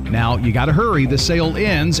 2001. Now, you got to hurry. The sale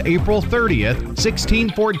ends April 30th,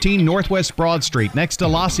 1614 Northwest Broad Street next to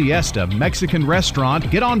La Siesta Mexican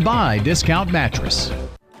Restaurant. Get on by Discount Mattress.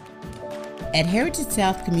 At Heritage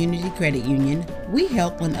South Community Credit Union, we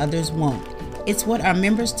help when others won't. It's what our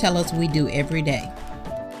members tell us we do every day.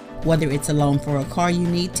 Whether it's a loan for a car you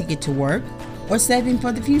need to get to work or saving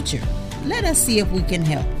for the future, let us see if we can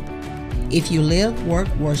help. If you live,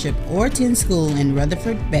 work, worship, or attend school in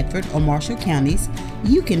Rutherford, Bedford, or Marshall counties,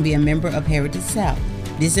 you can be a member of Heritage South.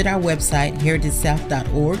 Visit our website,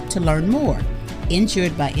 heritagesouth.org, to learn more.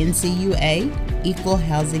 Insured by NCUA, Equal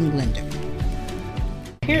Housing Lender.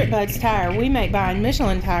 Here at Bud's Tire, we make buying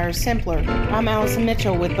Michelin tires simpler. I'm Allison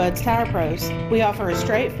Mitchell with Bud's Tire Pros. We offer a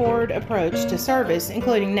straightforward approach to service,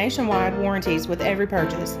 including nationwide warranties with every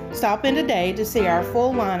purchase. Stop in today to see our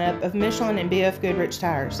full lineup of Michelin and BF Goodrich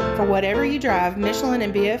tires. For whatever you drive, Michelin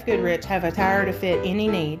and BF Goodrich have a tire to fit any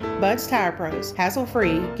need. Bud's Tire Pros,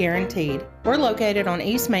 hassle-free, guaranteed. We're located on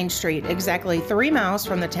East Main Street, exactly 3 miles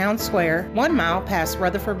from the town square, 1 mile past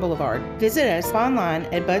Rutherford Boulevard. Visit us online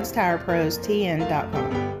at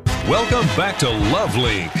budstirepros.tn.com. Welcome back to Love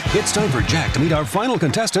Link. It's time for Jack to meet our final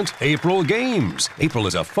contestant, April Games. April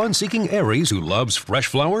is a fun-seeking Aries who loves fresh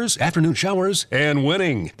flowers, afternoon showers, and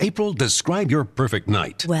winning. April, describe your perfect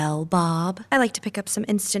night. Well, Bob, I like to pick up some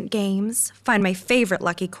instant games, find my favorite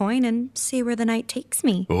lucky coin, and see where the night takes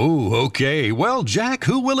me. Oh, okay. Well, Jack,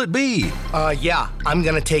 who will it be? I'm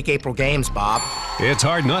gonna take April Games, Bob. It's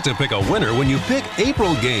hard not to pick a winner when you pick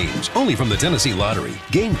April Games, only from the Tennessee Lottery.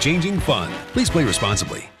 Game-changing fun. Please play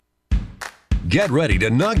responsibly. Get ready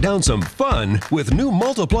to knock down some fun with new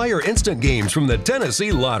multiplier instant games from the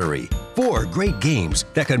Tennessee Lottery. 4 great games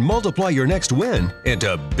that can multiply your next win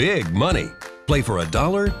into big money. Play for $1,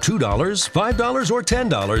 $2, $5, or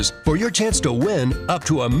 $10 for your chance to win up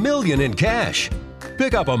to $1 million in cash.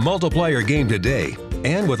 Pick up a multiplier game today,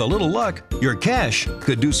 and with a little luck, your cash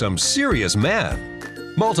could do some serious math.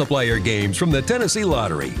 Multiplier games from the Tennessee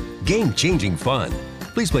Lottery. Game-changing fun.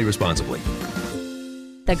 Please play responsibly.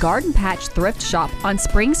 The Garden Patch Thrift Shop on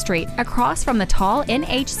Spring Street, across from the tall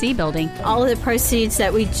NHC building. All of the proceeds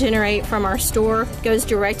that we generate from our store goes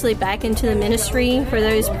directly back into the ministry for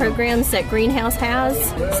those programs that Greenhouse has.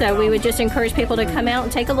 So we would just encourage people to come out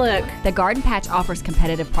and take a look. The Garden Patch offers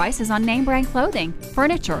competitive prices on name brand clothing,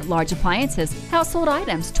 furniture, large appliances, household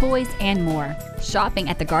items, toys, and more. Shopping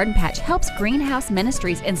at the Garden Patch helps Greenhouse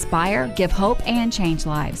Ministries inspire, give hope, and change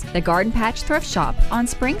lives. The Garden Patch Thrift Shop on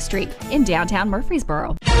Spring Street in downtown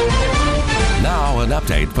Murfreesboro. Now an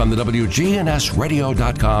update from the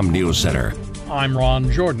WGNSradio.com News Center. I'm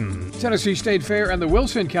Ron Jordan. Tennessee State Fair and the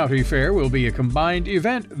Wilson County Fair will be a combined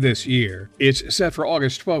event this year. It's set for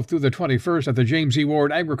August 12th through the 21st at the James E.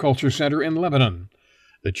 Ward Agriculture Center in Lebanon.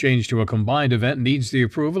 The change to a combined event needs the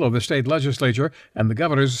approval of the state legislature and the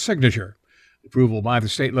governor's signature. Approval by the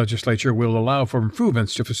state legislature will allow for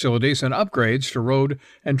improvements to facilities and upgrades to road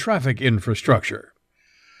and traffic infrastructure.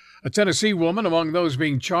 A Tennessee woman among those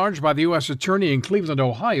being charged by the U.S. Attorney in Cleveland,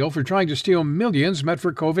 Ohio, for trying to steal millions meant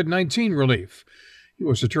for COVID-19 relief.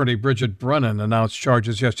 U.S. Attorney Bridget Brennan announced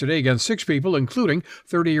charges yesterday against 6 people, including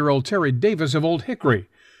 30-year-old Terry Davis of Old Hickory.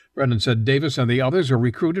 Brennan said Davis and the others were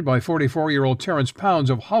recruited by 44-year-old Terrence Pounds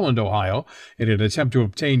of Holland, Ohio, in an attempt to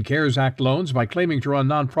obtain CARES Act loans by claiming to run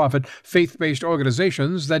nonprofit faith-based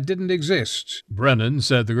organizations that didn't exist. Brennan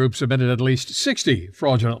said the group submitted at least 60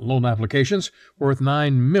 fraudulent loan applications worth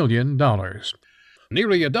 $9 million.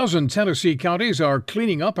 Nearly a dozen Tennessee counties are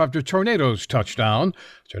cleaning up after tornadoes touched down.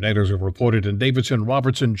 Tornadoes are reported in Davidson,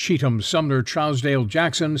 Robertson, Cheatham, Sumner, Trousdale,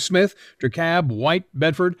 Jackson, Smith, DeKalb, White,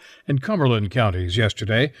 Bedford, and Cumberland counties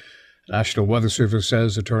yesterday. National Weather Service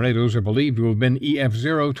says the tornadoes are believed to have been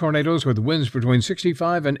EF0 tornadoes with winds between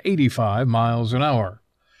 65 and 85 miles an hour.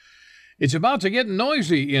 It's about to get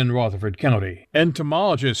noisy in Rutherford County.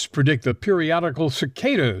 Entomologists predict the periodical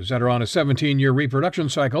cicadas that are on a 17-year reproduction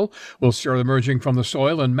cycle will start emerging from the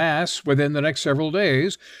soil en masse within the next several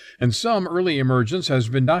days, and some early emergence has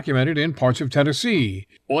been documented in parts of Tennessee.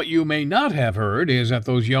 What you may not have heard is that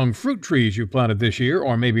those young fruit trees you planted this year,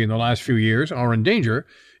 or maybe in the last few years, are in danger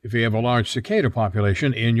if you have a large cicada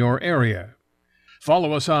population in your area.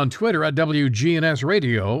 Follow us on Twitter at WGNS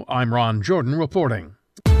Radio. I'm Ron Jordan reporting.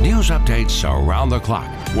 News updates around the clock,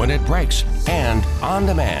 when it breaks, and on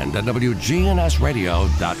demand at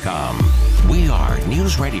WGNSradio.com. We are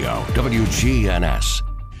News Radio WGNS.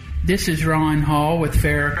 This is Ron Hall with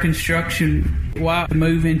Farrah Construction. Why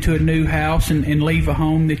move into a new house and leave a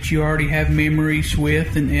home that you already have memories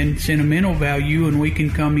with and sentimental value, and we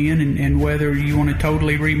can come in and whether you want to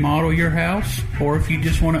totally remodel your house or if you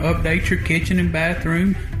just want to update your kitchen and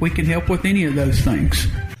bathroom, we can help with any of those things.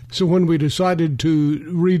 So when we decided to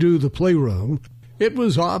redo the playroom, it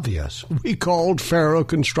was obvious. We called Farrah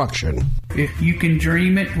Construction. If you can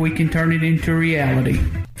dream it, we can turn it into reality.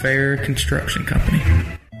 Farrah Construction Company.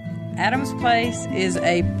 Adams Place is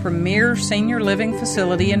a premier senior living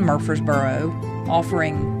facility in Murfreesboro,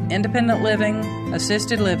 offering independent living,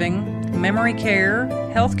 assisted living, memory care,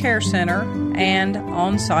 health care center, and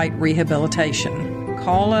on-site rehabilitation.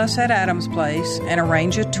 Call us at Adams Place and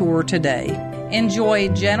arrange a tour today. Enjoy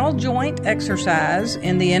gentle joint exercise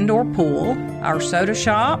in the indoor pool, our soda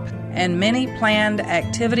shop, and many planned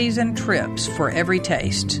activities and trips for every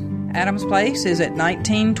taste. Adams Place is at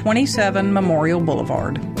 1927 Memorial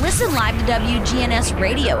Boulevard. Listen live to WGNS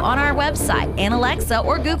Radio on our website and Alexa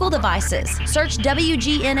or Google devices. Search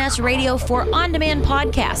WGNS Radio for on-demand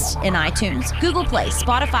podcasts in iTunes, Google Play,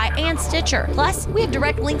 Spotify, and Stitcher. Plus, we have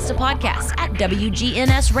direct links to podcasts at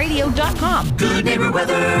WGNSradio.com. Good neighbor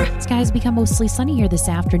weather. Skies become mostly sunny here this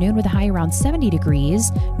afternoon with a high around 70 degrees.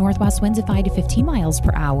 Northwest winds at 5 to 15 miles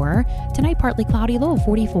per hour. Tonight, partly cloudy, low of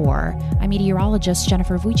 44. I'm meteorologist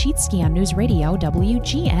Jennifer Wojcicki on News Radio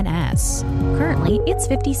WGNS. Currently, it's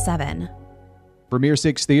 57. Premier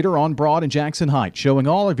Six Theater on Broad and Jackson Heights, showing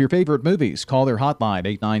all of your favorite movies. Call their hotline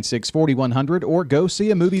 896-4100 or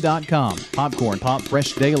GoSeeAMovie.com. Popcorn Pop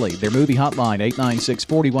Fresh Daily, their movie hotline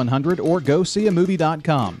 896-4100 or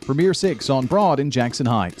GoSeeAMovie.com. Premier Six on Broad and Jackson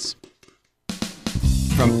Heights.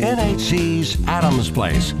 From NHC's Adams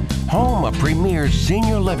Place, home of premier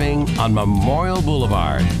senior living on Memorial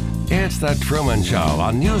Boulevard. It's The Truman Show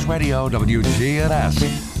on News Radio WGNS,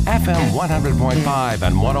 FM 100.5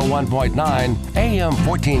 and 101.9, AM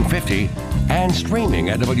 1450, and streaming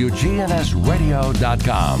at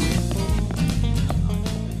WGNSradio.com.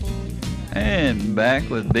 And back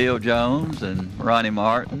with Bill Jones and Ronnie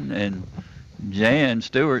Martin and Jan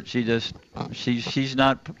Stewart. She's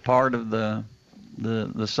not part of the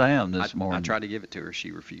sound this morning. I tried to give it to her.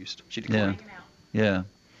 She refused. She declined. Yeah.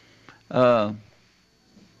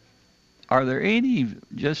 Are there any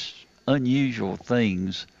just unusual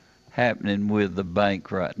things happening with the bank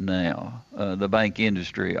right now, the bank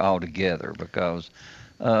industry altogether? Because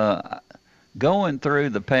going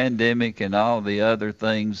through the pandemic and all the other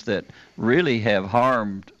things that really have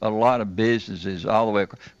harmed a lot of businesses all the way.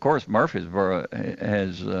 Of course, Murfreesboro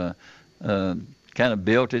has kind of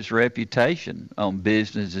built its reputation on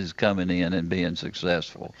businesses coming in and being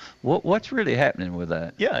successful. What's really happening with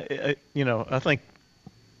that? Yeah,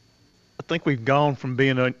 I think we've gone from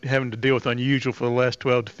being having to deal with unusual for the last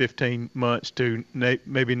 12 to 15 months to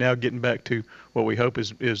maybe now getting back to what we hope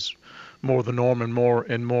is more the norm and more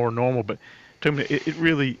normal. But to me, it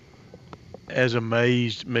really has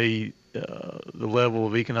amazed me the level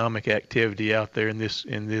of economic activity out there in this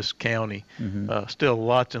county. Mm-hmm. Still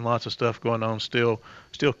lots and lots of stuff going on. Still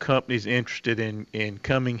companies interested in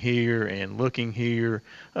coming here and looking here.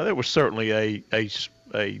 There was certainly a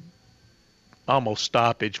almost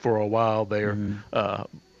stoppage for a while there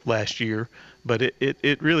last year, but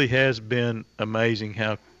it really has been amazing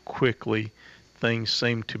how quickly things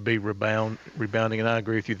seem to be rebounding. And I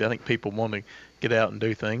agree with you. I think people want to get out and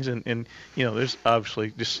do things, and there's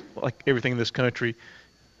obviously, just like everything in this country,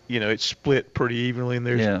 it's split pretty evenly, and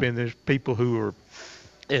there's people who are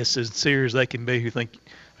as sincere as they can be who think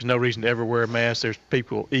there's no reason to ever wear a mask. There's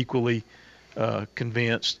people equally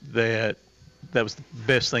convinced that was the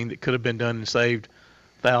best thing that could have been done and saved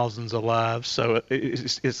thousands of lives. So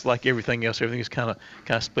it's like everything else. Everything is kind of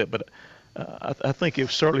split. But I think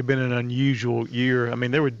it's certainly been an unusual year. I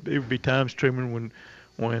mean, there would be times, Truman,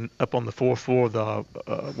 when up on the fourth floor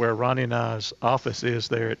of where Ronnie and I's office is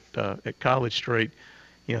there at College Street,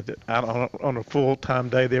 on a full-time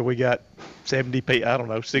day there we got 70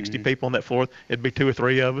 people, 60 people on that floor. It'd be 2 or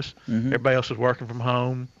 3 of us. Mm-hmm. Everybody else was working from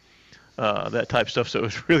home. That type of stuff. So it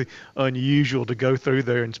was really unusual to go through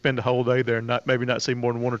there and spend a whole day there and maybe not see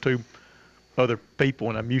more than 1 or 2 other people.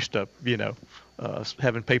 And I'm used to,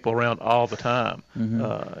 having people around all the time.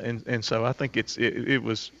 Mm-hmm. And so I think it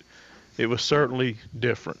was certainly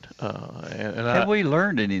different. Have we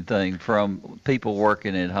learned anything from people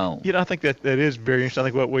working at home? I think that is very interesting. I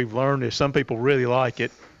think what we've learned is some people really like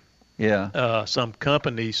it. Yeah. Some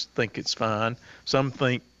companies think it's fine. Some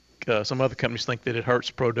other companies think that it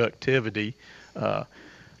hurts productivity. I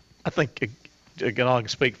think, again, I can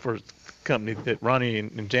speak for the company that Ronnie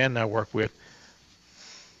and Jan and I work with.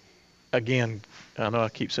 Again, I know I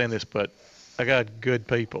keep saying this, but I got good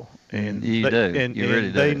people, and You do. and Really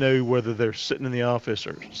do. they knew whether they're sitting in the office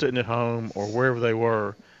or sitting at home or wherever they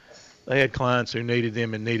were. They had clients who needed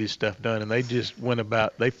them and needed stuff done, and they just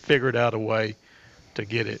they figured out a way to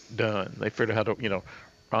get it done. They figured out how to,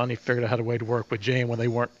 Ronnie figured out how to way to work with Jan when they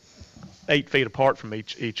weren't 8 feet apart from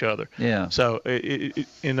each other. Yeah. So,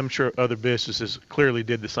 and I'm sure other businesses clearly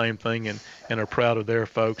did the same thing and are proud of their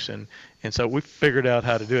folks, and so we figured out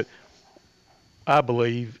how to do it. I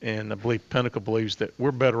believe, and I believe Pinnacle believes, that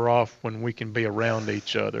we're better off when we can be around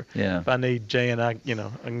each other. Yeah. If I need Jan, I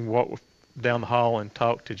can walk down the hall and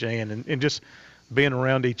talk to Jan, and just being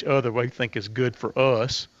around each other, we think is good for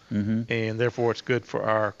us, and therefore it's good for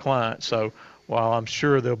our clients. So while I'm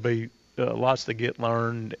sure there'll be lots to get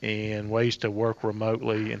learned and ways to work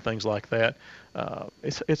remotely and things like that,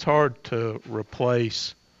 it's hard to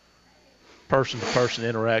replace person-to-person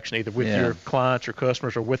interaction, either with your clients or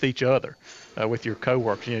customers or with each other, with your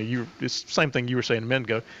coworkers. It's the same thing you were saying a minute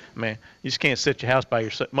ago. Man, you just can't sit your house by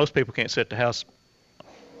yourself. Most people can't sit the house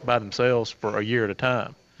by themselves for a year at a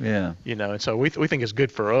time. Yeah. And so we think it's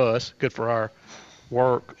good for us, good for our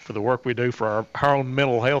work, for the work we do, for our own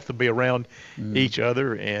mental health, to be around each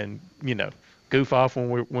other and goof off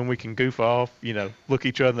when we can goof off. Look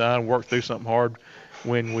each other in the eye and work through something hard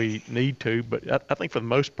when we need to. But I think for the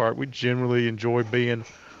most part, we generally enjoy being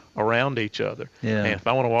around each other. Yeah. And if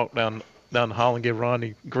I want to walk down the hall and give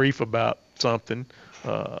Ronnie grief about something,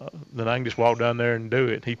 then I can just walk down there and do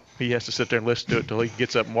it. He has to sit there and listen to it till he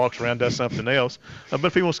gets up and walks around, does something else. But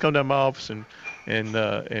if he wants to come down to my office and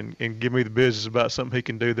give me the business about something, he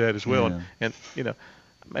can do that as well. Yeah. And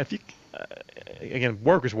if you again,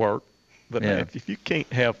 work is work, but man, if you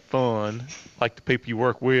can't have fun like the people you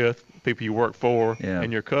work with, people you work for,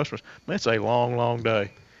 and your customers, man, it's a long, long day.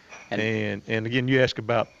 And again, you ask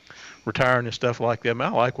about retiring and stuff like that.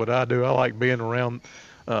 Man, I like what I do. I like being around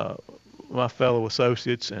my fellow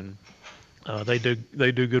associates, and they do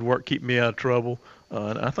good work, keep me out of trouble,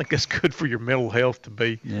 and I think that's good for your mental health to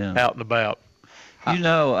be out and about. I've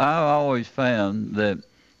always found that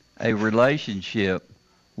a relationship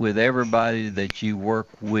with everybody that you work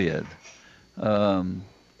with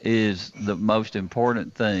is the most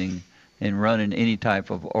important thing in running any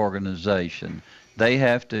type of organization. They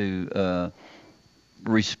have to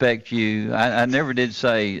respect you. I never did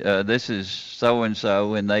say this is so and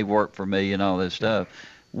so and they work for me and all this stuff.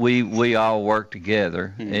 We all work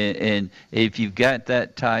together, and if you've got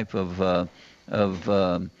that type of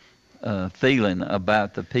feeling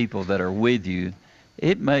about the people that are with you,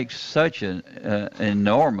 it makes such an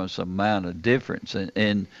enormous amount of difference.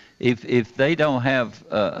 And if they don't have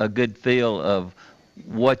a good feel of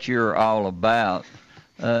what you're all about,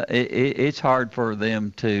 it's hard for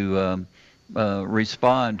them to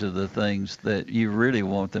respond to the things that you really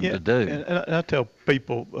want them to do. And I tell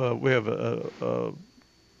people, we have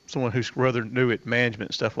someone who's rather new at management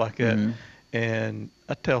and stuff like that, and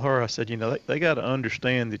I tell her, I said, they got to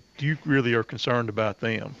understand that you really are concerned about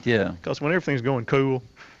them. Yeah. Because when everything's going cool,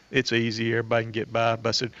 it's easy, everybody can get by. But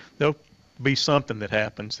I said, there'll be something that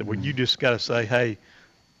happens that where you just got to say, hey,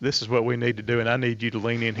 this is what we need to do, and I need you to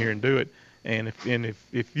lean in here and do it. And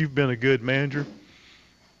if you've been a good manager,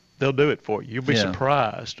 they'll do it for you. You'll be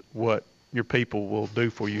surprised what your people will do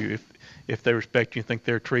for you if they respect you and think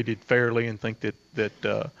they're treated fairly and think that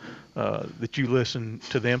you listen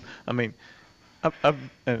to them. I mean,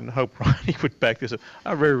 and I hope Ronnie would back this up.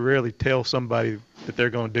 I very rarely tell somebody that they're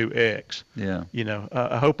going to do X. Yeah.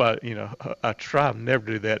 I hope I try never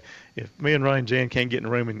to do that. If me and Ronnie and Jan can't get in a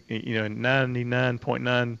room and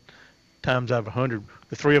 99.9 times out of 100,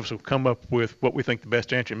 the three of us will come up with what we think the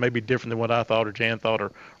best answer. It may be different than what I thought or Jan thought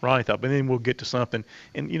or Ronnie thought, but then we'll get to something.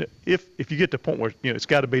 And if you get to the point where it's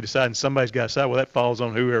got to be decided, and somebody's got to decide, well, that falls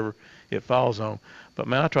on whoever it falls on. But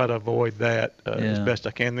man, I try to avoid that as best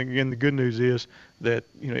I can. And again, the good news is that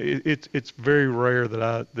it's very rare that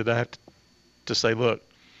I have to say, look,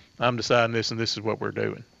 I'm deciding this and this is what we're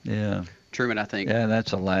doing. Yeah. Truman, I think. Yeah,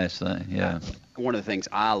 that's the last thing. Yeah. One of the things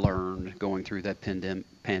I learned going through that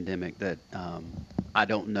pandemic that I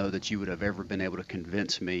don't know that you would have ever been able to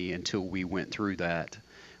convince me until we went through that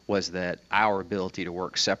was that our ability to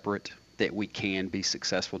work separate, that we can be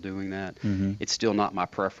successful doing that. It's still not my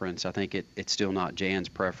preference. I think it's still not Jan's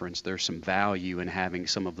preference. There's some value in having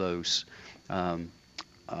some of those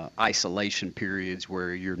isolation periods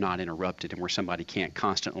where you're not interrupted and where somebody can't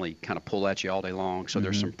constantly kind of pull at you all day long. So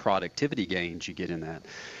there's some productivity gains you get in that.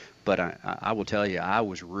 But I will tell you, I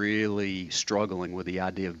was really struggling with the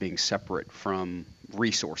idea of being separate from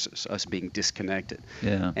resources, us being disconnected.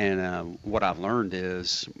 Yeah. And what I've learned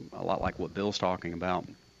is a lot like what Bill's talking about.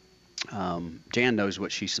 Jan knows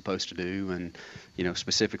what she's supposed to do, and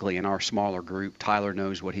specifically in our smaller group, Tyler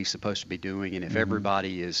knows what he's supposed to be doing. And if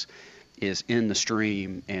everybody is in the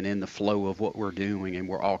stream and in the flow of what we're doing, and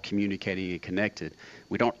we're all communicating and connected,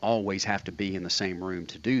 we don't always have to be in the same room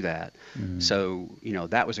to do that. So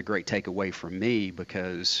that was a great takeaway from me,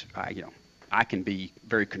 because I can be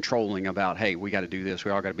very controlling about, hey, we got to do this.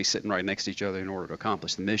 We all got to be sitting right next to each other in order to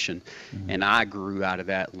accomplish the mission. And I grew out of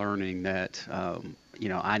that, learning that, I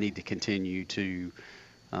need to continue to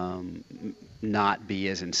not be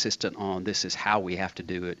as insistent on this is how we have to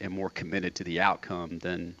do it, and more committed to the outcome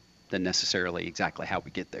than necessarily exactly how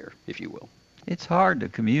we get there, if you will. It's hard to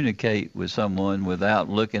communicate with someone without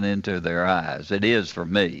looking into their eyes. It is for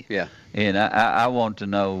me. Yeah. And I want to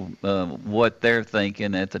know what they're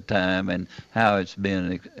thinking at the time and how it's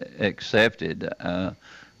been accepted. I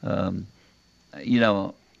go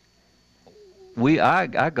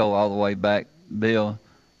all the way back, Bill,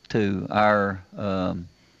 to our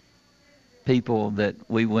people that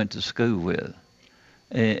we went to school with.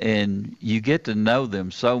 And you get to know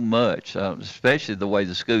them so much, especially the way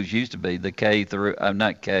the schools used to be, the K through,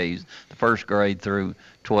 not Ks, the first grade through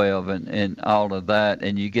 12 and all of that.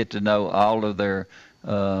 And you get to know all of their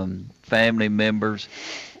family members.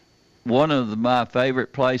 One of my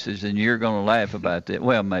favorite places, and you're going to laugh about that,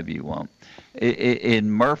 well, maybe you won't,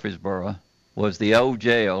 in Murfreesboro was the old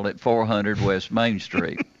jail at 400 West Main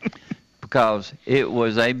Street. Because it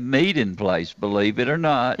was a meeting place, believe it or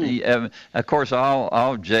not. Of course,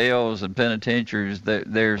 all jails and penitentiaries,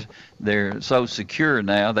 they're so secure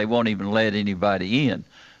now, they won't even let anybody in.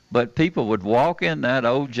 But people would walk in that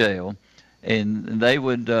old jail, and they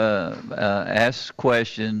would ask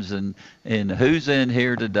questions, and who's in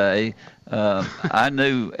here today. I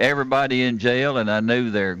knew everybody in jail, and I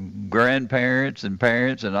knew their grandparents and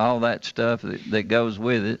parents and all that stuff that goes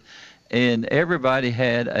with it. And everybody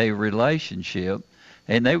had a relationship,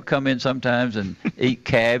 and they would come in sometimes and eat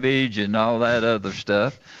cabbage and all that other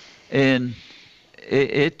stuff. And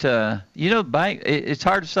bank, it's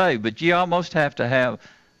hard to say, but you almost have to have,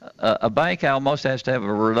 a bank almost has to have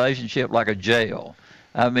a relationship like a jail.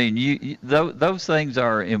 I mean, those things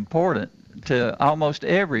are important to almost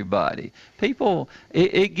everybody. People,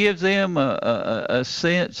 it gives them a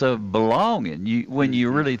sense of belonging when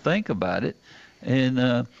you really think about it.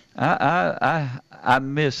 And I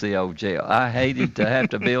miss the old jail. I hated to have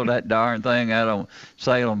to build that darn thing out on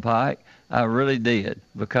Salem Pike. I really did,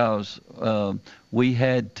 because we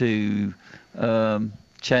had to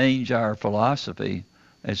change our philosophy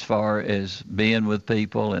as far as being with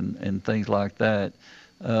people and things like that.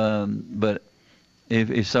 But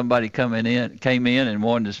if somebody came in and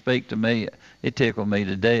wanted to speak to me, it tickled me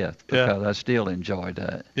to death, because I still enjoyed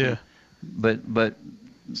that. Yeah. But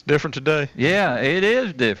it's different today. Yeah, it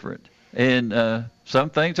is different. And some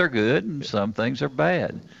things are good and some things are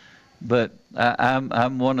bad. But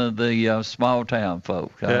I'm one of the small town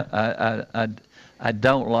folk. Yeah. I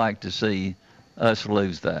don't like to see us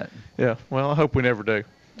lose that. Yeah. Well, I hope we never do.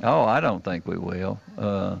 Oh, I don't think we will.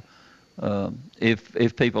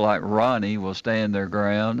 If people like Ronnie will stand their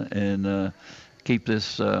ground and keep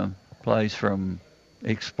this place from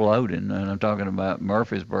exploding, and I'm talking about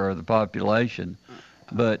Murfreesboro, the population.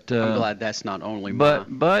 But I'm glad that's not only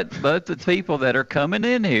but the people that are coming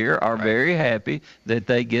in here are very happy that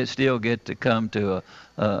they still get to come to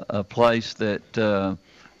a place that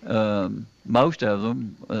most of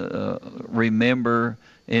them remember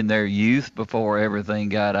in their youth before everything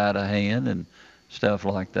got out of hand and stuff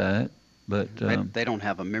like that. But they don't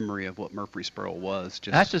have a memory of what Murfreesboro was.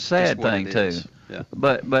 That's a sad thing too. Yeah.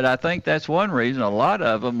 But I think that's one reason a lot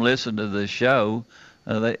of them listen to this show.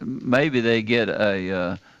 Maybe they get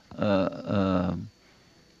a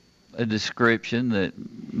description that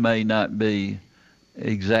may not be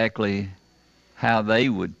exactly how they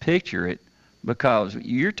would picture it, because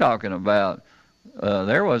you're talking about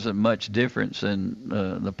there wasn't much difference in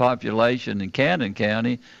the population in Camden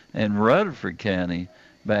County and Rutherford County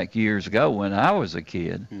back years ago when I was a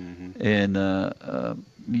kid. And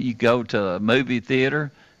you go to a movie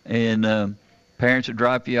theater and parents would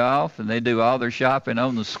drop you off, and they do all their shopping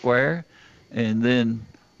on the square, and then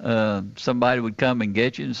somebody would come and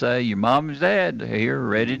get you and say, your mom and dad are here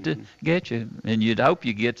ready to get you. And you'd hope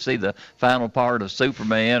you get to see the final part of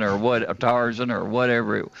Superman or Tarzan or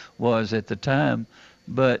whatever it was at the time.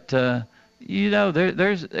 But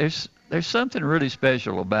there's something really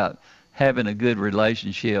special about having a good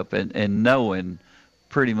relationship and knowing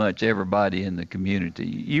pretty much everybody in the community.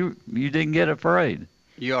 You didn't get afraid.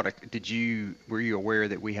 Were you aware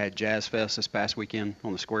that we had Jazz Fest this past weekend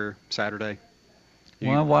on the square Saturday?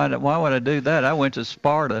 Why would I do that? I went to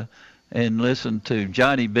Sparta and listened to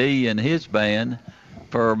Johnny B and his band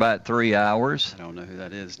for about 3 hours. I don't know who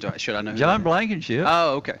that is. Should I know who John that is? Blankenship.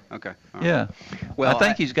 Oh, okay. All Yeah. right. Well, I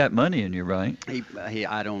think he's got money in your bank.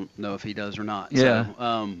 I don't know if he does or not. Yeah.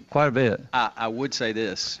 So, quite a bit. I would say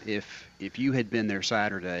this: if you had been there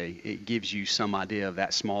Saturday, it gives you some idea of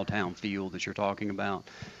that small town feel that you're talking about.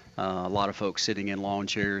 A lot of folks sitting in lawn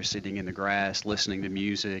chairs, sitting in the grass, listening to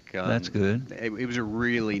music. That's good. It was a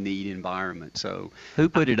really neat environment. So, who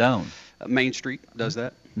put it on? Main Street does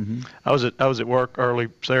that. Mm-hmm. I was at work early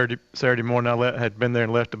Saturday morning. Had been there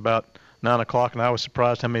and left about 9 o'clock, and I was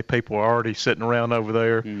surprised how many people were already sitting around over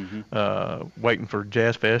there, waiting for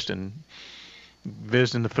Jazz Fest and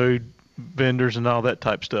visiting the food vendors and all that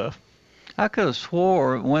type stuff. I could have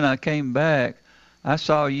swore when I came back, I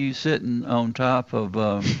saw you sitting on top of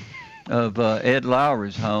Ed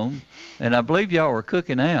Lowry's home, and I believe y'all were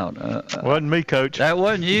cooking out. Wasn't me, Coach. That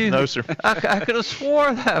wasn't you? No, sir. I could have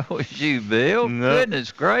swore that was you, Bill. No.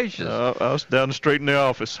 Goodness gracious. I was down the street in the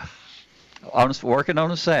office. Working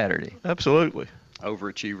on a Saturday. Absolutely.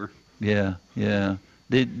 Overachiever. Yeah.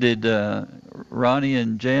 Did Ronnie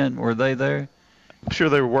and Jan, were they there? I'm sure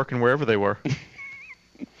they were working wherever they were.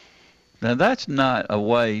 Now, that's not a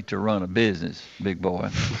way to run a business, big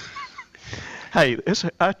boy. Hey,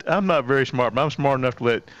 I'm not very smart, but I'm smart enough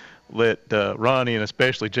to let Ronnie and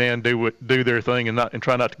especially Jan do their thing and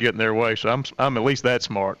try not to get in their way. So I'm at least that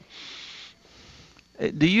smart.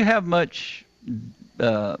 Do you have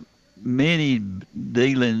many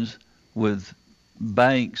dealings with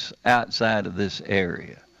banks outside of this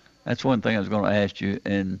area? That's one thing I was going to ask you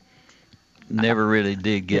and never really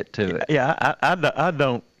did get to it. Yeah, I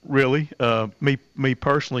don't really. Me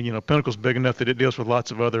personally, Pinnacle's big enough that it deals with lots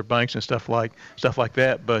of other banks and stuff like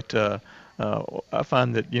that. But I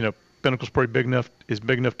find that Pinnacle's pretty big enough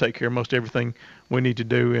to take care of most everything we need to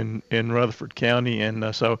do in Rutherford County,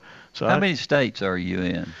 and so. How many states are you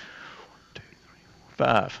in? 2, 3, 4,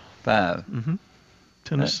 5. 5. Mm-hmm.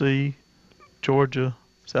 Tennessee, Georgia,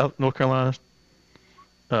 North Carolina,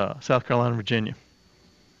 South Carolina, Virginia.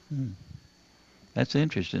 That's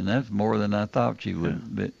interesting. That's more than I thought you would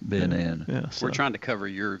have been in. Yeah, We're trying to cover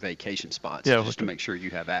your vacation spots just to make sure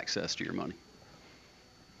you have access to your money.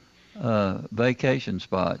 Vacation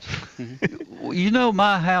spots.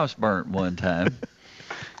 My house burnt one time.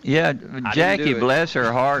 Yeah, Jackie, bless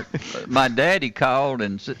her heart. My daddy called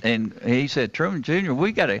and he said, Truman Jr.,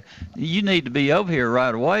 you need to be over here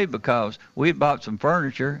right away because we bought some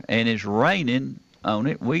furniture and it's raining on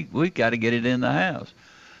it. We got to get it in the house.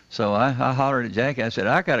 So I hollered at Jackie. I said,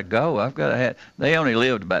 I got to go. They only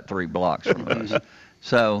lived about 3 blocks from us.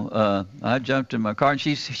 So I jumped in my car and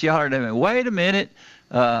she hollered at me, wait a minute,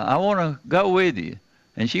 I want to go with you.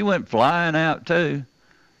 And she went flying out too.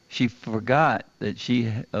 She forgot that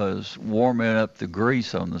she was warming up the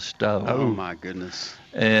grease on the stove. Oh, my goodness.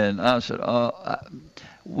 And I said,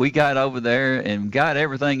 we got over there and got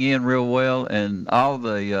everything in real well, and all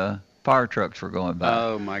the fire trucks were going by.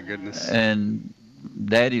 Oh, my goodness. And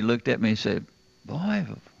Daddy looked at me and said, boy,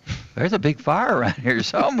 there's a big fire around here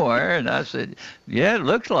somewhere. And I said, yeah, it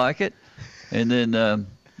looks like it. And then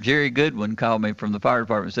Jerry Goodwin called me from the fire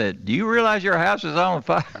department and said, do you realize your house is on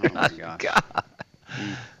fire? Oh, my gosh. God.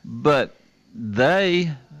 But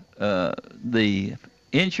the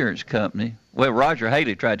insurance company, well, Roger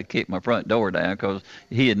Haley tried to kick my front door down because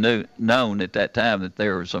he had known at that time that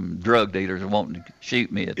there were some drug dealers wanting to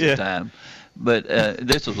shoot me at the time. But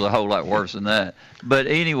this was a whole lot worse than that. But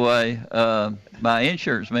anyway, my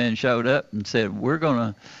insurance man showed up and said, we're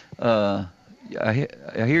going to, I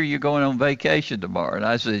hear you're going on vacation tomorrow. And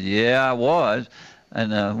I said, yeah, I was.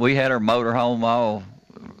 And we had our motorhome all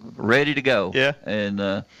ready to go. Yeah.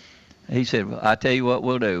 And he said, well, I tell you what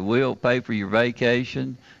we'll do. We'll pay for your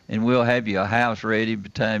vacation, and we'll have you a house ready by the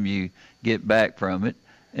time you get back from it.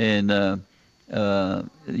 And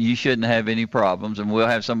you shouldn't have any problems, and we'll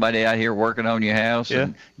have somebody out here working on your house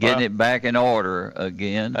and getting it back in order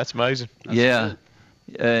again. That's amazing.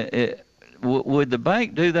 Would the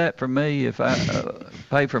bank do that for me if I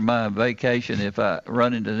pay for my vacation if I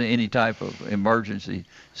run into any type of emergency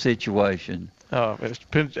situation? I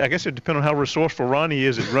guess it depends on how resourceful Ronnie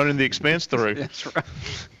is at running the expense through. That's right.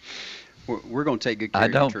 We're going to take good care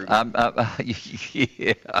of you, Truman.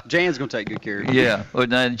 Yeah. Jan's going to take good care of you. Yeah. Well,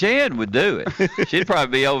 now, Jan would do it. She'd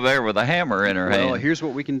probably be over there with a hammer in her hand. Well, here's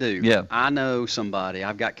what we can do. Yeah. I know somebody.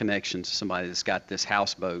 I've got connections to somebody that's got this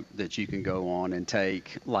houseboat that you can go on and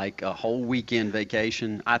take like a whole weekend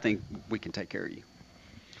vacation. I think we can take care of you.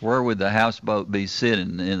 Where would the houseboat be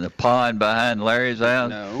sitting? In the pond behind Larry's house?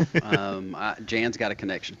 No. Jan's got a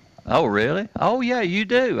connection. Oh, really? Oh, yeah, you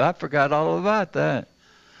do. I forgot all about that.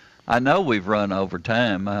 I know we've run over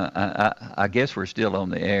time. I guess we're still on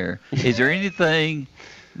the air. Is there anything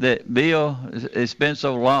that, Bill, it's been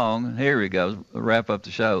so long, here we go, wrap up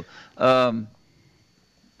the show,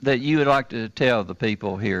 that you would like to tell the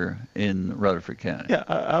people here in Rutherford County? Yeah,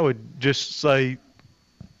 I would just say,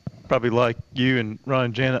 probably like you and Ron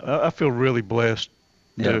and Janet, I feel really blessed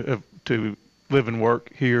to live and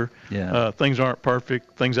work here. Yeah. Things aren't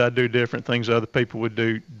perfect. Things I do different. Things other people would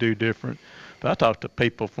do different. But I talk to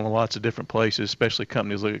people from lots of different places, especially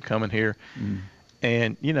companies look at coming here.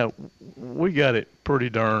 And, you know, we got it pretty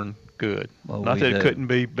darn good. Well, Not that it couldn't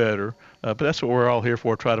be better, but that's what we're all here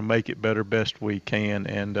for, try to make it better best we can.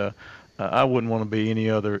 And I wouldn't want to be any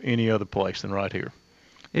other place than right here.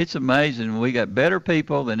 It's amazing. We got better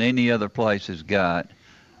people than any other place has got,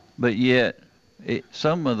 but yet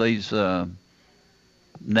some of these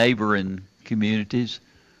neighboring communities,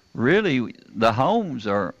 really the homes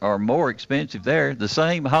are more expensive there. The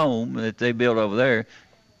same home that they built over there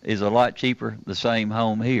is a lot cheaper, the same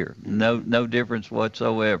home here. No difference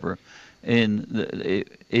whatsoever. And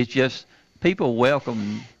it's just people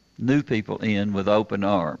welcome new people in with open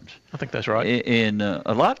arms. I think that's right. And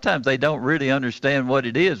a lot of times they don't really understand what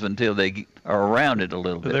it is until they are around it a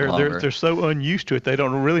little bit longer. They're so unused to it, they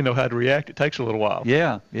don't really know how to react. It takes a little while.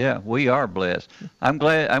 Yeah, we are blessed. I'm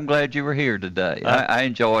glad you were here today. I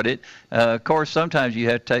enjoyed it. Of course, sometimes you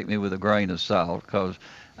have to take me with a grain of salt because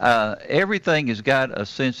everything has got a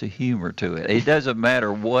sense of humor to it. It doesn't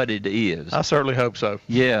matter what it is. I certainly hope so.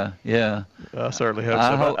 Yeah. I certainly hope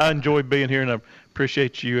so. I enjoy being here, and I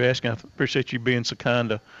appreciate you asking. I appreciate you being so kind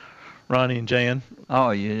to Ronnie and Jan. Oh,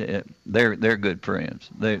 yeah, they're good friends.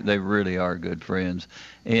 They really are good friends,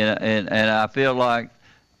 and I feel like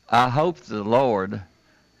I hope the Lord,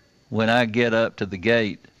 when I get up to the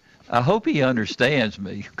gate, I hope He understands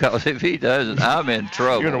me, because if He doesn't, I'm in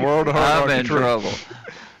trouble. You're in a world of hurt. I'm in trouble.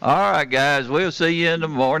 All right, guys, we'll see you in the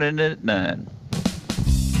morning at 9.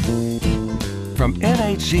 From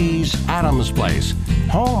NHC's Adams Place,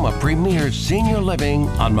 home of premier senior living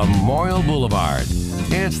on Memorial Boulevard.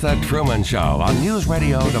 It's The Truman Show on News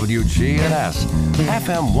Radio WGNS,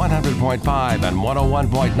 FM 100.5 and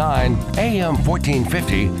 101.9, AM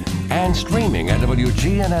 1450, and streaming at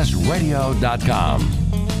WGNSradio.com.